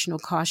an additional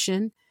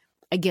caution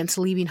against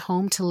leaving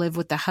home to live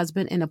with the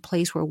husband in a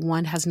place where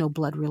one has no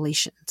blood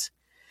relations.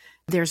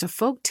 There's a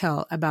folk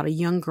tale about a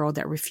young girl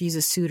that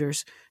refuses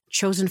suitors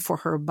chosen for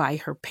her by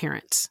her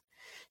parents.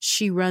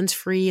 She runs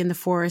free in the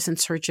forest in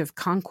search of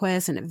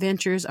conquests and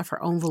adventures of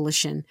her own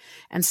volition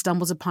and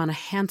stumbles upon a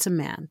handsome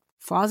man,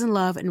 falls in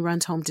love, and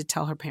runs home to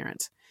tell her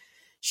parents.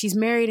 She's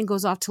married and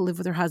goes off to live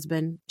with her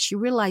husband. She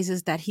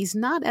realizes that he's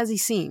not as he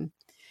seemed.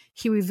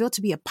 He revealed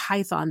to be a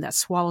python that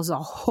swallows a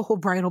whole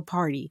bridal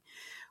party.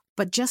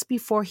 But just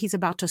before he's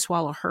about to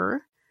swallow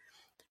her,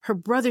 her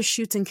brother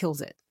shoots and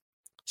kills it.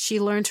 She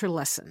learned her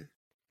lesson.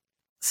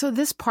 So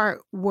this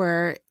part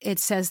where it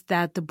says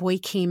that the boy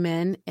came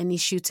in and he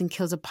shoots and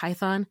kills a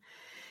python,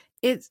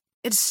 it's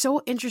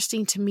so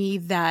interesting to me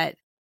that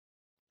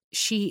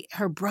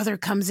her brother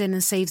comes in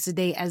and saves the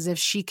day as if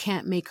she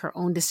can't make her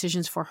own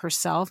decisions for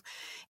herself.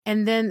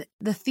 And then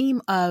the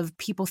theme of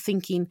people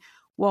thinking,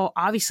 well,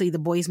 obviously the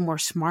boy's more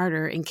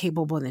smarter and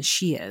capable than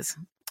she is.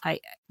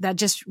 That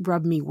just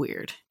rubbed me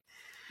weird.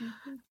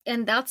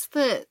 And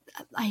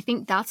I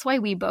think that's why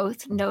we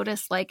both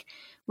notice, like,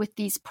 with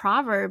these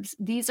proverbs,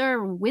 these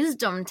are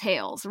wisdom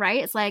tales,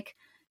 right? It's like,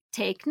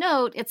 take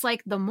note. It's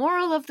like the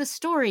moral of the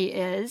story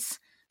is,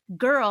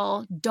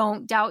 girl,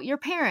 don't doubt your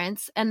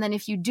parents. And then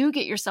if you do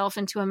get yourself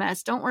into a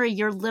mess, don't worry,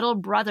 your little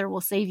brother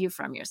will save you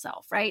from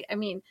yourself, right? I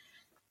mean,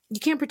 you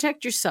can't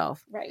protect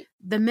yourself. Right.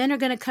 The men are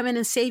going to come in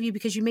and save you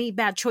because you made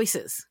bad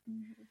choices.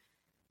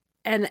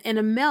 Mm-hmm. And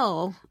a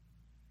male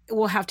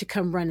will have to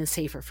come run and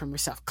save her from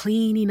herself,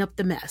 cleaning up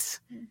the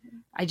mess.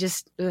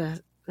 Mm-hmm.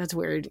 That's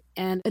weird.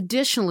 And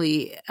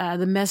additionally,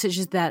 the message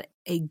is that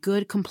a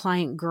good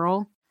compliant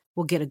girl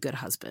will get a good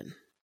husband.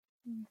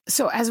 Mm-hmm.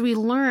 So as we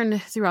learn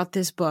throughout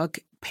this book,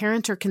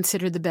 parents are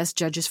considered the best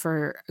judges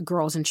for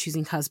girls in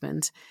choosing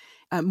husbands,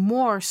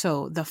 more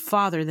so the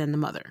father than the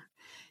mother.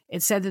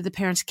 It's said that the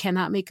parents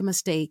cannot make a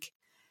mistake.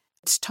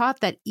 It's taught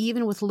that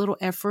even with little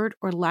effort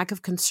or lack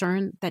of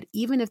concern, that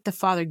even if the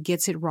father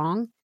gets it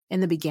wrong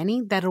in the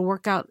beginning, that it'll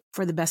work out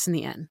for the best in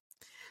the end.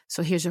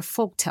 So here's a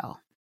folk tale.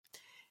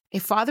 A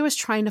father was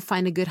trying to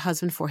find a good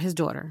husband for his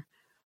daughter.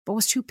 but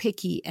was too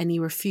picky, and he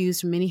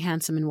refused many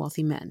handsome and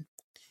wealthy men.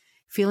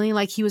 Feeling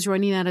like he was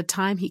running out of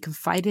time, he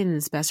confided in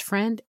his best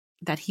friend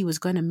that he was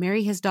going to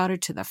marry his daughter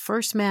to the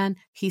first man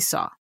he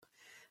saw.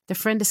 The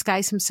friend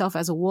disguised himself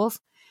as a wolf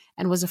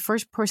and was the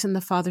first person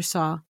the father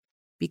saw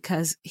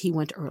because he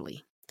went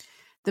early.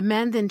 The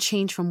man then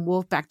changed from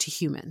wolf back to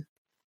human.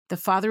 The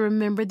father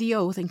remembered the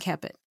oath and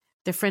kept it.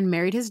 The friend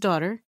married his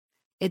daughter.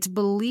 It's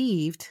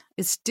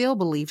still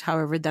believed,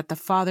 however, that the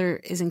father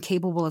is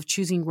incapable of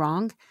choosing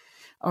wrong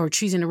or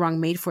choosing a wrong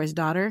mate for his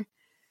daughter.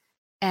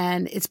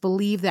 And it's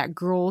believed that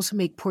girls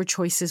make poor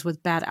choices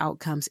with bad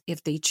outcomes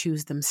if they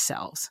choose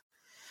themselves.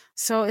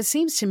 So it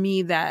seems to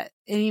me that,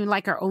 and even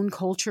like our own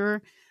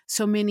culture,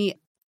 so many,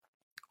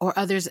 or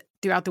others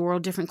throughout the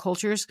world, different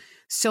cultures,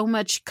 so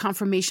much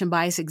confirmation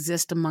bias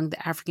exists among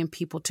the African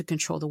people to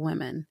control the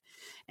women.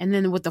 And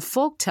then what the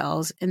folk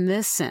tales, in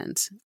this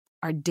sense,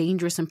 are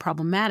dangerous and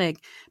problematic,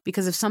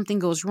 because if something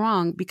goes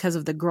wrong because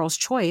of the girl's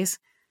choice,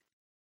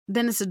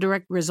 then it's a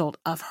direct result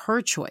of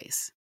her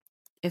choice.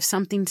 If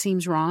something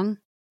seems wrong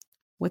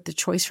with the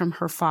choice from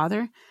her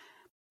father,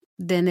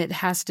 then it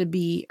has to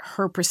be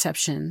her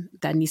perception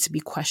that needs to be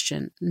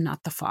questioned,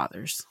 not the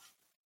father's.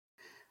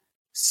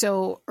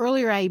 So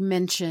earlier I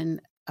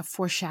mentioned a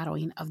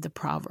foreshadowing of the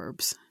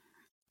Proverbs.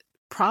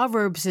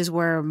 Proverbs is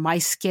where my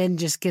skin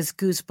just gets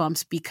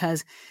goosebumps,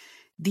 because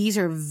these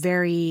are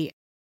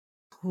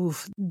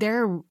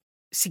they're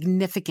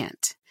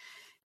significant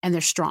and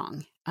they're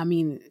strong. I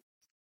mean,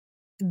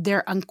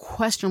 they're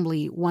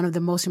unquestionably one of the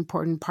most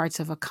important parts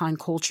of Akan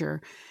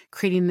culture,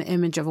 creating the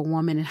image of a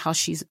woman and how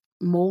she's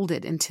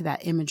molded into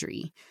that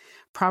imagery.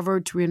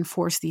 Proverbs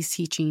reinforce these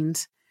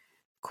teachings.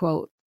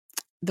 Quote,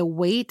 "The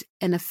weight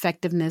and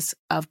effectiveness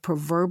of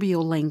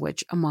proverbial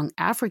language among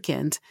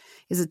Africans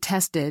is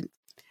attested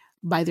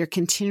by their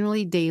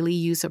continually daily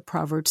use of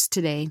proverbs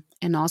today,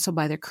 and also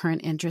by their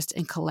current interest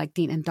in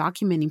collecting and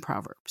documenting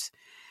proverbs.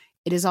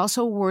 It is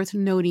also worth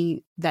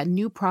noting that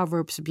new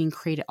proverbs are being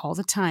created all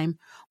the time,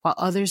 while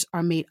others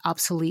are made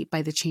obsolete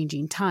by the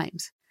changing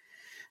times.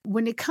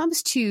 When it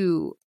comes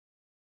to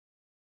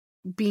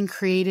being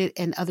created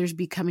and others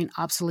becoming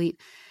obsolete,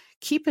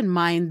 keep in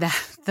mind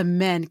that the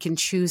men can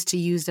choose to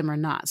use them or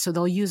not. So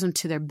they'll use them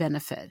to their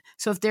benefit.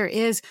 So if there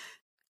is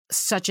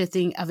such a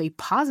thing of a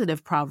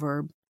positive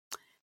proverb,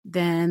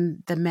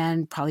 then the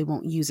man probably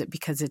won't use it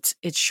because it's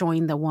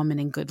showing the woman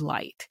in good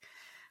light.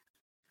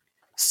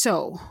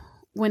 So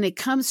when it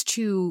comes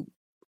to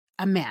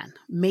a man,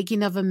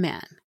 making of a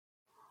man,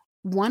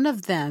 one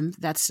of them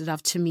that stood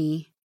out to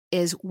me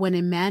is when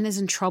a man is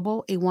in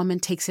trouble, a woman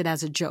takes it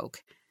as a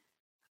joke.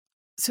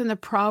 So in the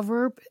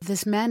proverb,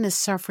 this man is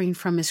suffering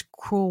from his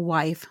cruel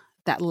wife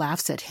that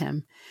laughs at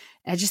him.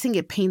 I just think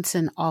it paints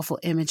an awful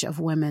image of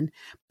women.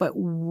 But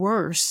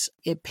worse,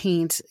 it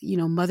paints,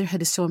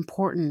 motherhood is so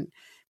important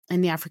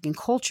in the African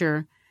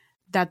culture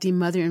that the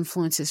mother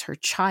influences her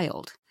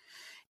child.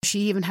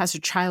 She even has her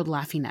child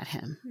laughing at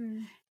him.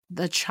 Mm.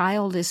 The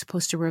child is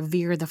supposed to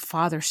revere the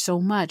father so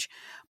much,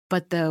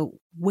 but the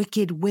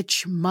wicked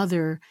witch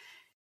mother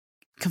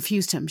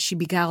confused him. She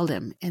beguiled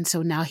him. And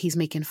so now he's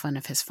making fun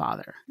of his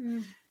father.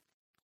 Mm.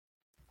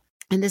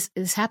 And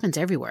this happens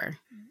everywhere.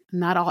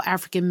 Not all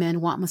African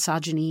men want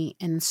misogyny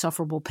and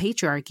insufferable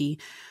patriarchy,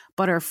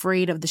 but are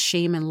afraid of the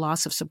shame and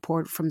loss of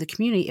support from the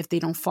community if they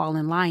don't fall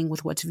in line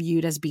with what's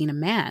viewed as being a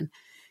man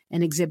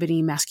and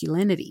exhibiting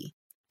masculinity.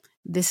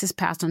 This is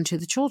passed on to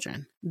the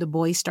children. The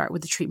boys start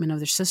with the treatment of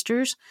their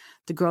sisters.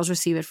 The girls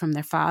receive it from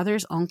their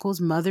fathers, uncles,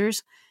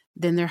 mothers,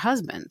 then their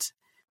husbands.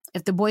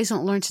 If the boys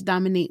don't learn to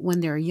dominate when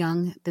they're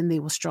young, then they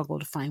will struggle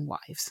to find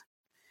wives.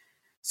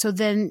 So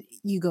then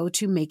you go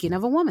to making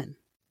of a woman.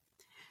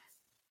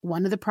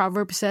 One of the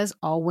proverbs says,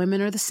 all women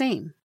are the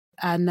same.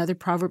 Another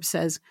proverb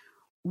says,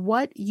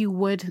 what you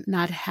would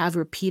not have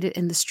repeated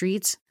in the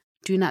streets,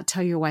 do not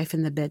tell your wife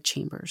in the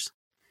bedchambers.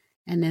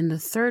 And then the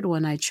third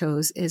one I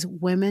chose is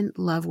women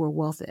love where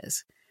wealth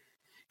is.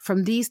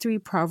 From these three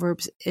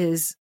proverbs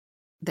is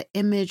the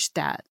image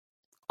that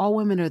all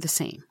women are the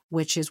same,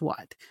 which is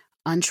what?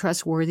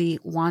 Untrustworthy,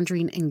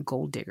 wandering, and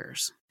gold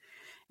diggers.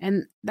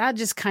 And that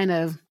just kind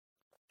of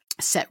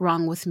set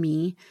wrong with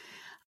me.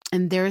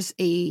 And there's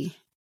a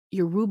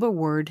Yoruba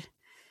word,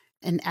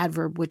 an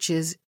adverb, which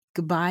is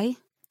goodbye,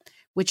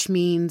 which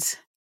means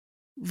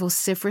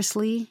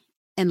vociferously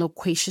and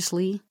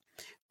loquaciously,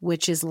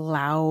 which is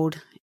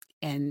loud,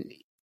 and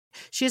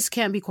she just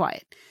can't be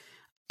quiet.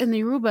 In the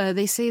Yoruba,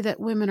 they say that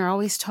women are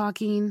always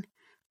talking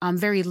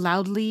very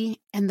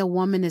loudly, and the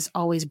woman is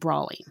always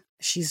brawling.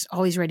 She's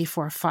always ready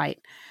for a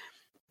fight.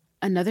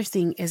 Another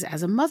thing is,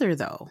 as a mother,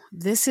 though,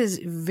 this is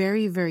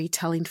very, very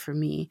telling for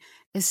me.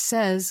 It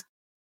says,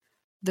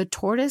 the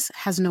tortoise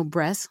has no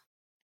breast,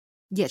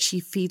 yet she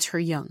feeds her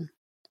young.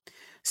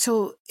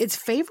 So it's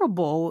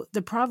favorable.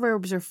 The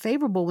proverbs are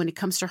favorable when it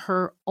comes to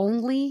her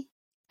only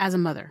as a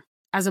mother.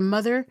 As a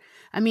mother,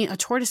 a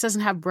tortoise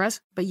doesn't have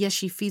breasts, but yes,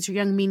 she feeds her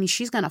young, meaning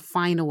she's going to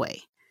find a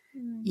way.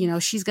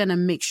 Mm. She's going to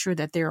make sure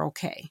that they're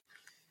okay.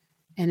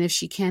 And if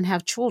she can't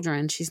have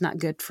children, she's not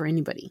good for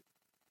anybody.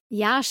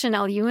 Yeah,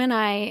 Chanel, you and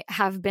I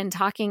have been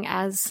talking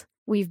as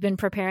we've been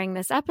preparing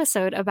this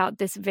episode about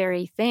this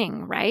very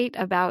thing, right?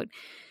 About,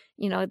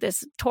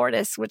 this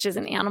tortoise, which is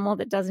an animal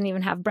that doesn't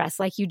even have breasts,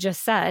 like you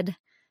just said,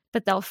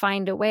 but they'll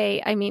find a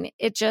way. I mean,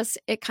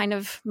 it kind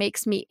of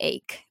makes me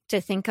ache to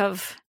think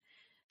of,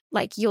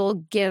 like, you'll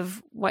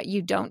give what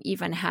you don't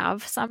even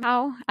have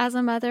somehow as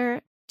a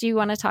mother. Do you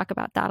want to talk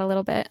about that a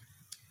little bit?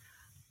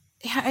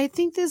 Yeah, I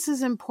think this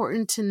is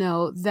important to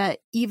know that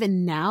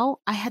even now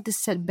I had to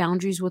set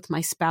boundaries with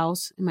my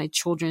spouse and my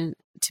children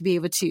to be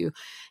able to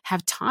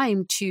have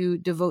time to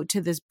devote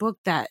to this book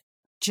that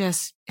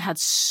just had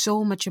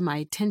so much of my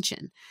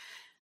attention.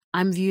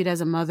 I'm viewed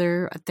as a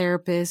mother, a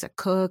therapist, a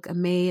cook, a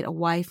maid, a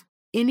wife,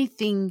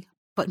 anything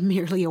but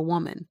merely a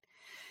woman.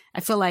 I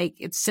feel like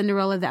it's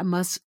Cinderella that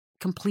must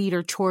complete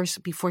her chores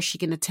before she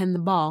can attend the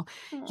ball,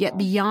 yet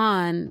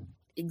beyond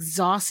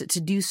exhausted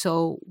to do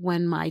so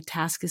when my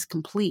task is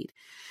complete.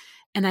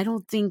 And I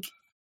don't think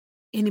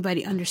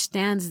anybody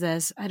understands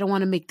this. I don't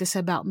want to make this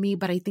about me,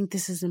 but I think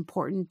this is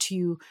important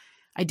to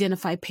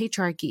identify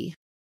patriarchy.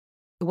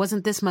 It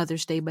wasn't this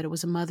Mother's Day, but it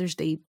was a Mother's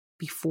Day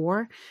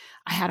before.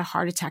 I had a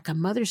heart attack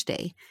on Mother's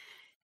Day,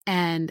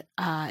 and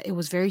it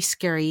was very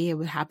scary. It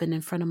would happen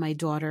in front of my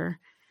daughter.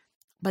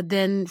 But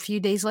then a few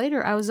days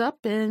later, I was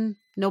up and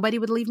nobody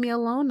would leave me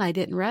alone. I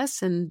didn't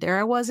rest. And there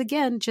I was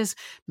again, just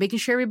making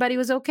sure everybody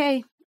was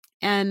okay.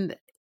 And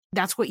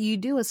that's what you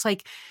do. It's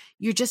like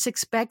you're just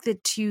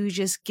expected to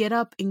just get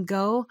up and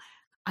go.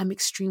 I'm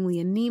extremely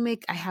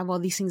anemic. I have all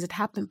these things that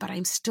happen, but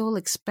I'm still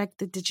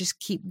expected to just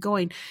keep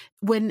going.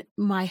 When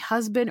my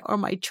husband or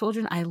my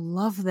children, I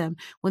love them.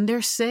 When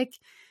they're sick,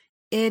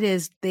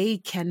 they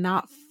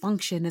cannot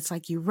function. It's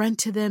like you run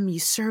to them, you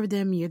serve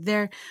them, you're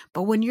there.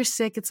 But when you're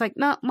sick, it's like,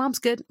 no, mom's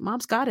good.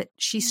 Mom's got it.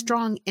 She's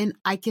strong. And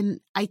I can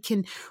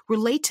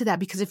relate to that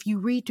because if you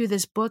read through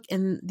this book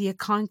and the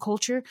Akan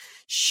culture,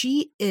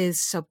 she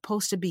is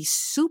supposed to be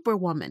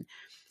superwoman.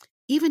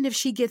 Even if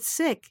she gets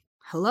sick,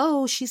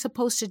 she's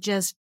supposed to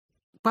just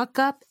buck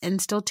up and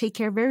still take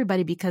care of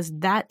everybody because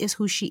that is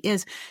who she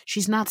is.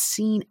 She's not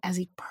seen as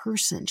a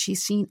person.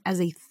 She's seen as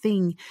a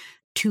thing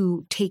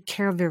to take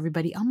care of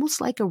everybody,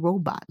 almost like a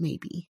robot,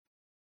 maybe.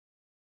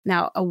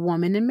 Now, a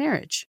woman in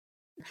marriage.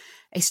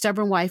 A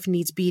stubborn wife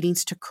needs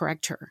beatings to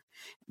correct her.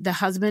 The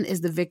husband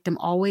is the victim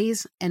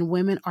always, and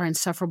women are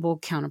insufferable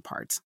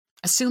counterparts.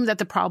 Assume that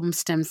the problem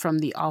stemmed from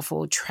the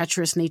awful,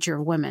 treacherous nature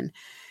of women.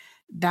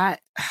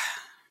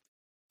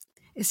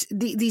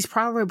 These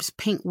proverbs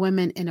paint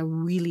women in a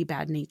really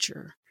bad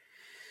nature.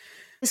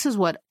 This is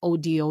what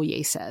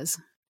Odeoye says.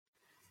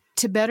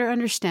 To better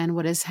understand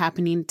what is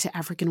happening to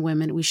African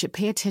women, we should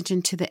pay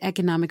attention to the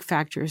economic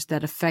factors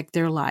that affect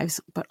their lives,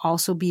 but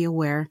also be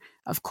aware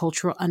of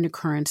cultural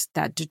undercurrents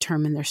that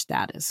determine their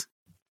status.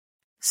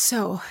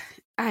 So,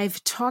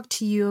 I've talked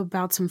to you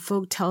about some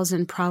folk tales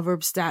and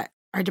proverbs that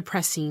are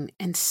depressing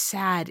and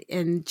sad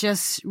and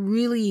just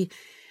really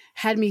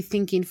had me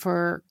thinking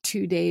for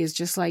 2 days,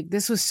 just like,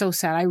 this was so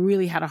sad. I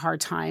really had a hard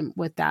time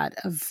with that,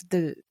 of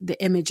the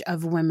image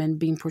of women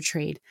being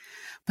portrayed.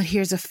 But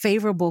here's a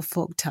favorable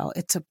folktale.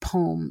 It's a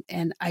poem,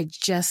 and I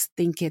just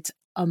think it's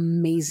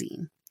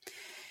amazing.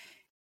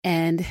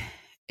 And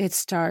it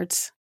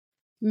starts,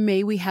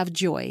 may we have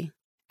joy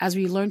as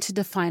we learn to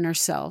define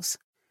ourselves,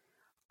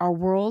 our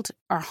world,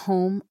 our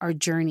home, our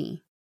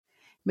journey.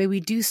 May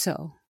we do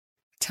so,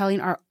 telling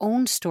our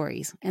own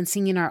stories and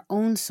singing our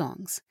own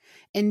songs,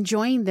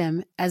 enjoying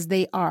them as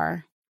they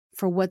are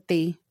for what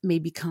they may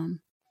become,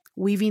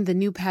 weaving the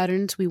new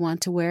patterns we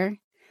want to wear.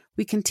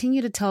 We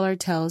continue to tell our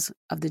tales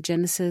of the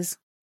genesis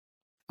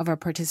of our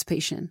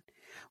participation.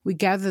 We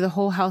gather the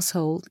whole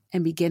household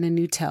and begin a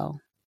new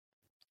tale.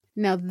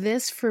 Now,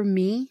 this for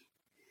me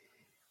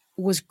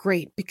was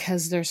great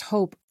because there's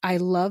hope. I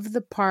love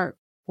the part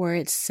where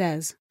it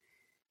says,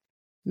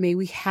 may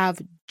we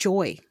have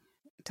joy.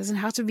 It doesn't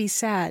have to be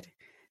sad.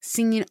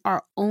 Singing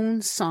our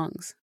own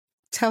songs,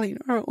 telling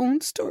our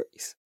own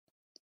stories,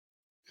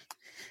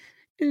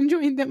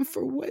 enjoying them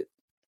for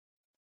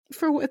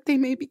what they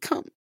may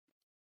become.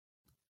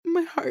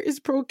 My heart is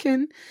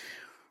broken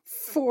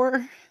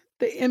for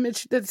the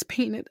image that's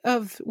painted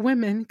of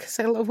women because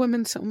I love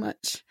women so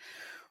much.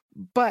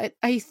 But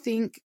I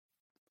think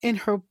in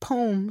her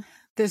poem,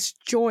 this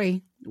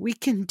joy, we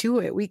can do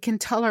it. We can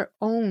tell our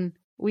own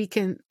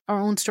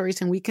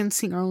stories, and we can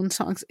sing our own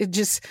songs. It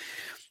just,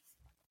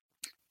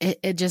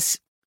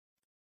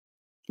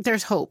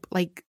 there's hope.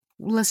 Like,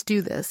 let's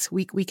do this.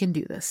 We can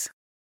do this.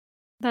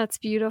 That's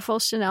beautiful,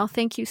 Chanel.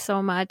 Thank you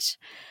so much.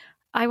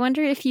 I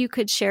wonder if you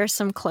could share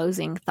some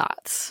closing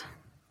thoughts.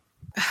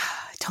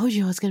 I told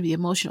you I was going to be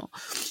emotional.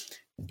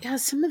 Yeah,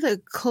 some of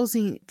the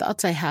closing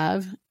thoughts I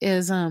have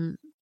is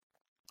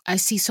I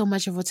see so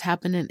much of what's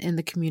happening in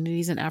the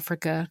communities in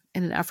Africa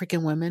and in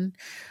African women,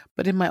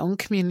 but in my own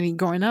community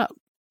growing up,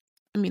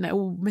 I mean, I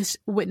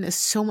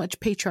witnessed so much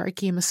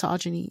patriarchy and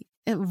misogyny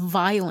and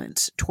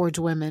violence towards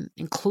women,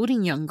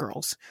 including young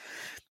girls.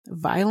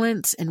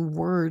 Violence and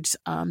words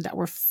that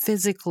were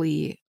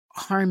physically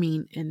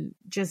harming and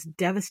just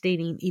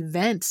devastating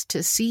events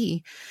to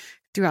see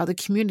throughout the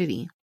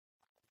community.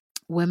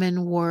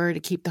 women were to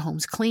keep the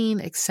homes clean,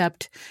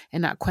 accept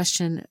and not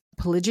question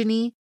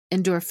polygyny,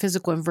 endure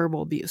physical and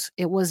verbal abuse.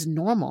 It was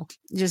normal.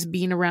 Just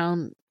being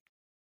around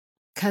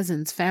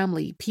cousins,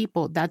 family,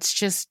 people. That's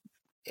just,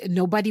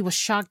 nobody was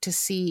shocked to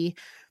see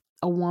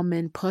a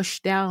woman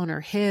pushed down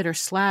or hit or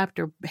slapped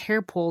or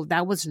hair pulled.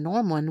 That was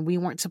normal, and we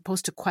weren't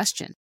supposed to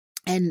question.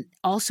 And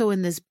also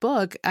in this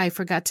book, I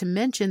forgot to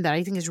mention that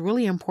I think is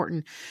really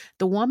important.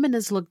 The woman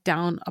is looked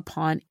down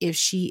upon if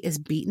she is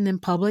beaten in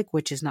public,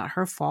 which is not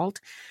her fault,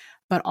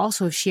 but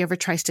also if she ever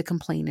tries to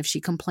complain. If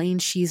she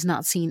complains, she's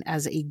not seen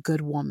as a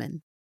good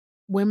woman.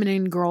 Women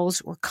and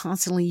girls were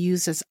constantly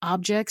used as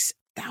objects.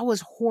 That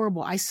was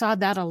horrible. I saw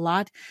that a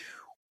lot,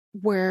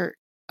 where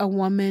a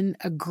woman,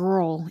 a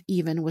girl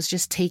even, was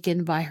just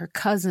taken by her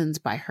cousins,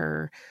 by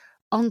her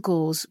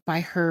uncles,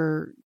 by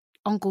her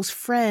uncle's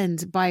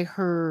friends, by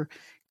her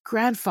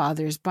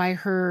grandfathers, by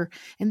her,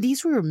 and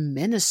these were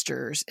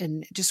ministers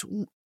and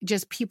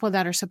just people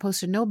that are supposed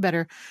to know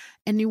better,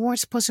 and you weren't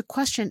supposed to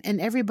question, and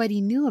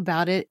everybody knew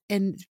about it.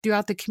 And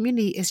throughout the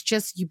community, it's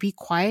just, you be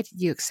quiet,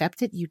 you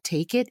accept it, you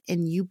take it,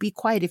 and you be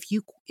quiet.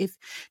 If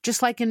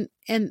just like and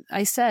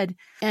I said,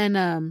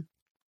 and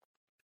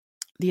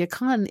the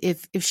Akan,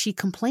 if she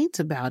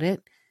complains about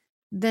it,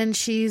 then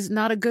she's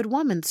not a good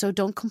woman. So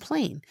don't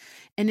complain.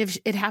 And if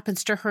it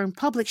happens to her in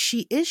public,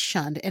 she is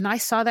shunned. And I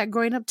saw that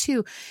growing up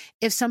too.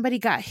 If somebody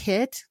got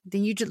hit,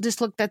 then you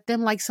just looked at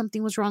them like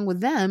something was wrong with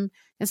them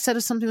instead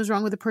of something was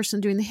wrong with the person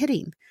doing the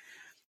hitting.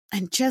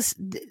 And just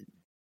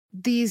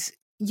these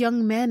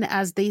young men,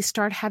 as they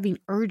start having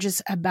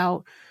urges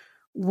about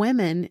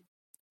women,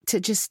 to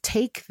just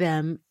take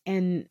them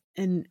and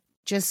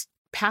just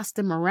pass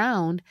them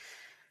around,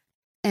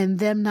 and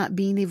them not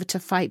being able to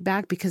fight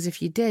back, because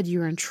if you did,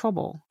 you're in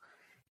trouble,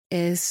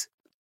 is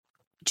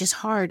just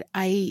hard.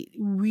 I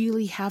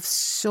really have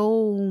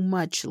so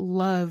much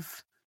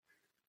love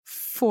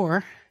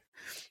for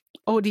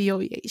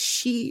Oduyoye.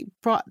 She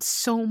brought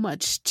so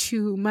much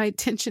to my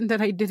attention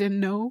that I didn't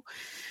know.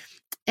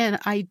 And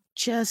I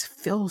just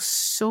feel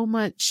so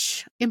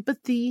much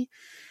empathy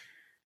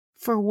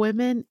for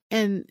women.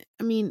 And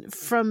I mean,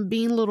 from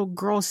being little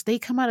girls, they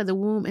come out of the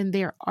womb and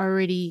they're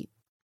already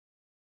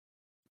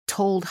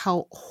told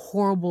how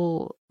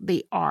horrible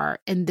they are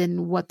and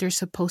then what they're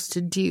supposed to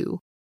do.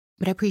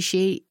 But I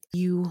appreciate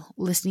you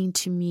listening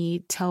to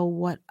me tell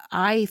what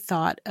I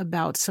thought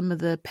about some of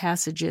the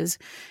passages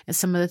and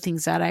some of the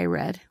things that I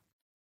read.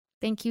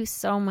 Thank you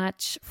so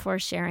much for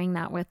sharing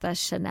that with us,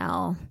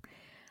 Chanel.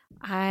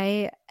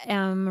 I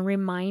am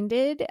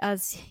reminded,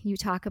 as you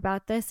talk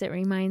about this, it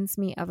reminds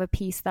me of a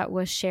piece that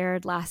was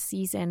shared last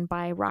season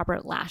by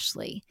Robert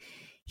Lashley.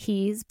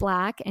 He's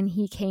Black and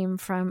he came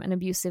from an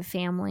abusive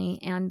family,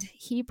 and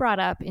he brought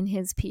up in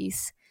his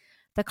piece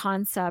the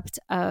concept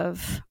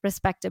of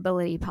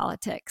respectability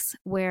politics,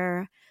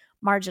 where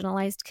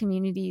marginalized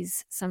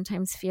communities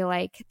sometimes feel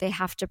like they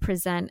have to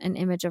present an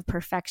image of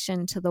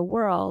perfection to the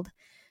world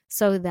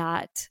so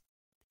that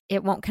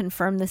it won't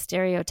confirm the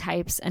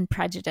stereotypes and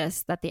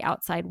prejudice that the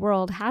outside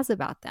world has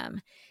about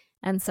them.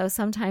 And so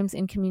sometimes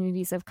in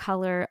communities of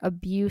color,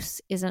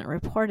 abuse isn't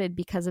reported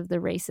because of the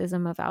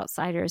racism of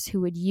outsiders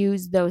who would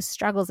use those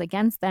struggles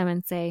against them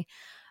and say,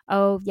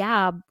 oh,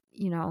 yeah,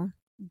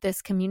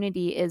 this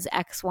community is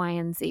X, Y,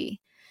 and Z.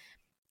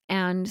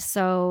 And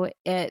so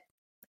it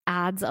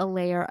adds a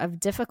layer of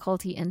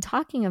difficulty in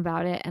talking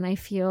about it. And I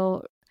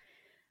feel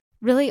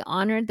really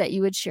honored that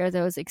you would share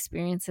those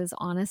experiences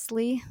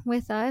honestly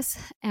with us.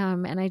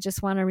 And I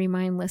just want to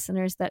remind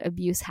listeners that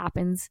abuse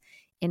happens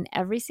in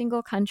every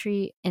single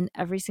country, in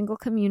every single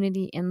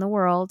community in the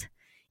world,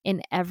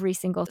 in every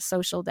single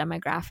social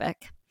demographic.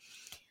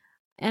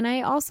 And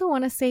I also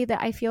want to say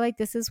that I feel like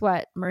this is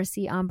what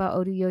Mercy Amba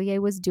Oduyoye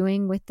was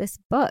doing with this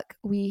book.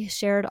 We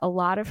shared a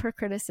lot of her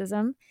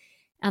criticism,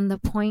 and the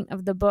point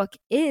of the book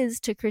is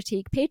to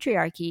critique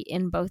patriarchy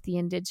in both the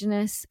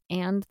indigenous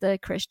and the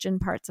Christian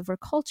parts of her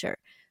culture.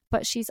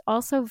 But she's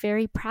also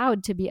very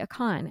proud to be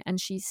Akan, and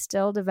she's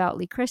still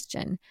devoutly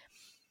Christian.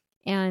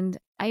 And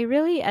I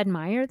really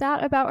admire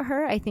that about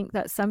her. I think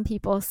that some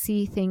people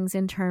see things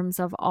in terms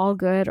of all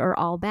good or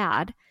all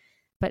bad.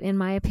 But in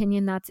my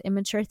opinion, that's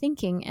immature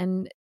thinking.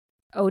 And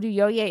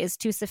Oduyoye is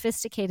too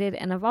sophisticated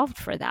and evolved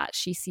for that.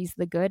 She sees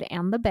the good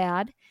and the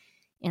bad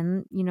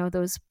in,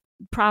 those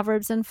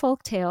proverbs and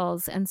folk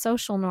tales and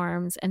social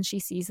norms. And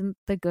she sees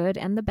the good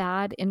and the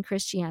bad in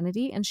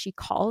Christianity. And she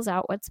calls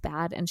out what's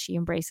bad and she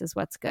embraces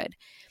what's good.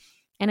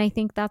 And I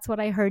think that's what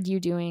I heard you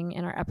doing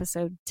in our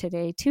episode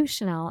today too,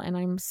 Chanel. And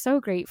I'm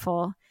so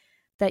grateful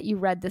that you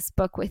read this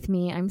book with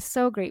me. I'm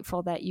so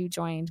grateful that you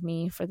joined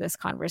me for this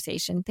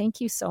conversation.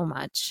 Thank you so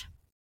much.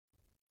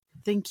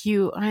 Thank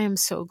you. I am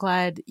so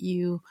glad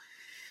you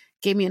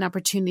gave me an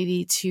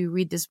opportunity to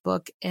read this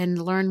book and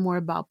learn more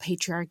about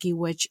patriarchy,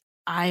 which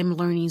I'm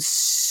learning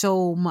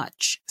so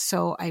much.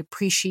 So I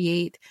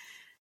appreciate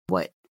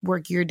what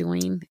work you're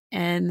doing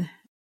and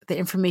the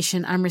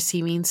information I'm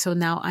receiving. So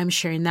now I'm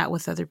sharing that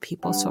with other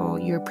people. So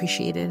you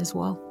appreciate it as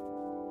well.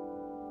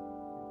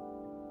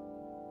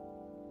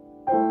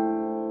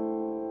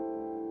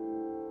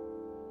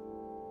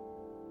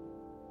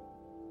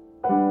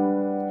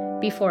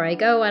 Before I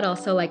go, I'd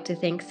also like to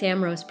thank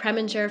Sam Rose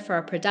Preminger for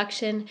our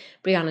production,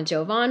 Brianna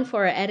Jovan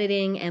for our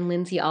editing, and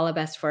Lindsay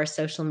Allabest for our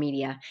social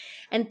media.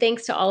 And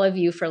thanks to all of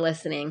you for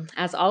listening.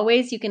 As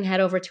always, you can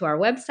head over to our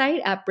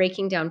website at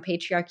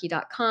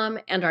breakingdownpatriarchy.com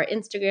and our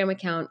Instagram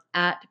account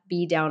at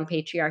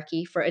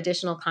BeDownPatriarchy for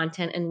additional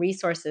content and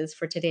resources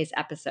for today's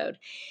episode.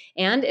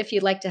 And if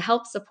you'd like to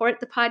help support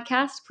the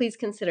podcast, please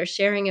consider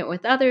sharing it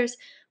with others,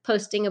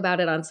 posting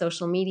about it on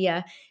social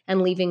media,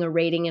 and leaving a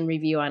rating and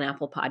review on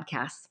Apple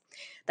Podcasts.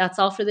 That's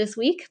all for this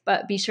week,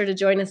 but be sure to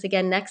join us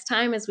again next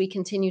time as we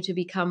continue to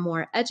become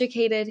more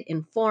educated,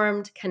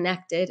 informed,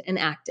 connected, and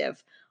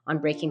active on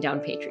Breaking Down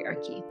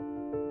Patriarchy.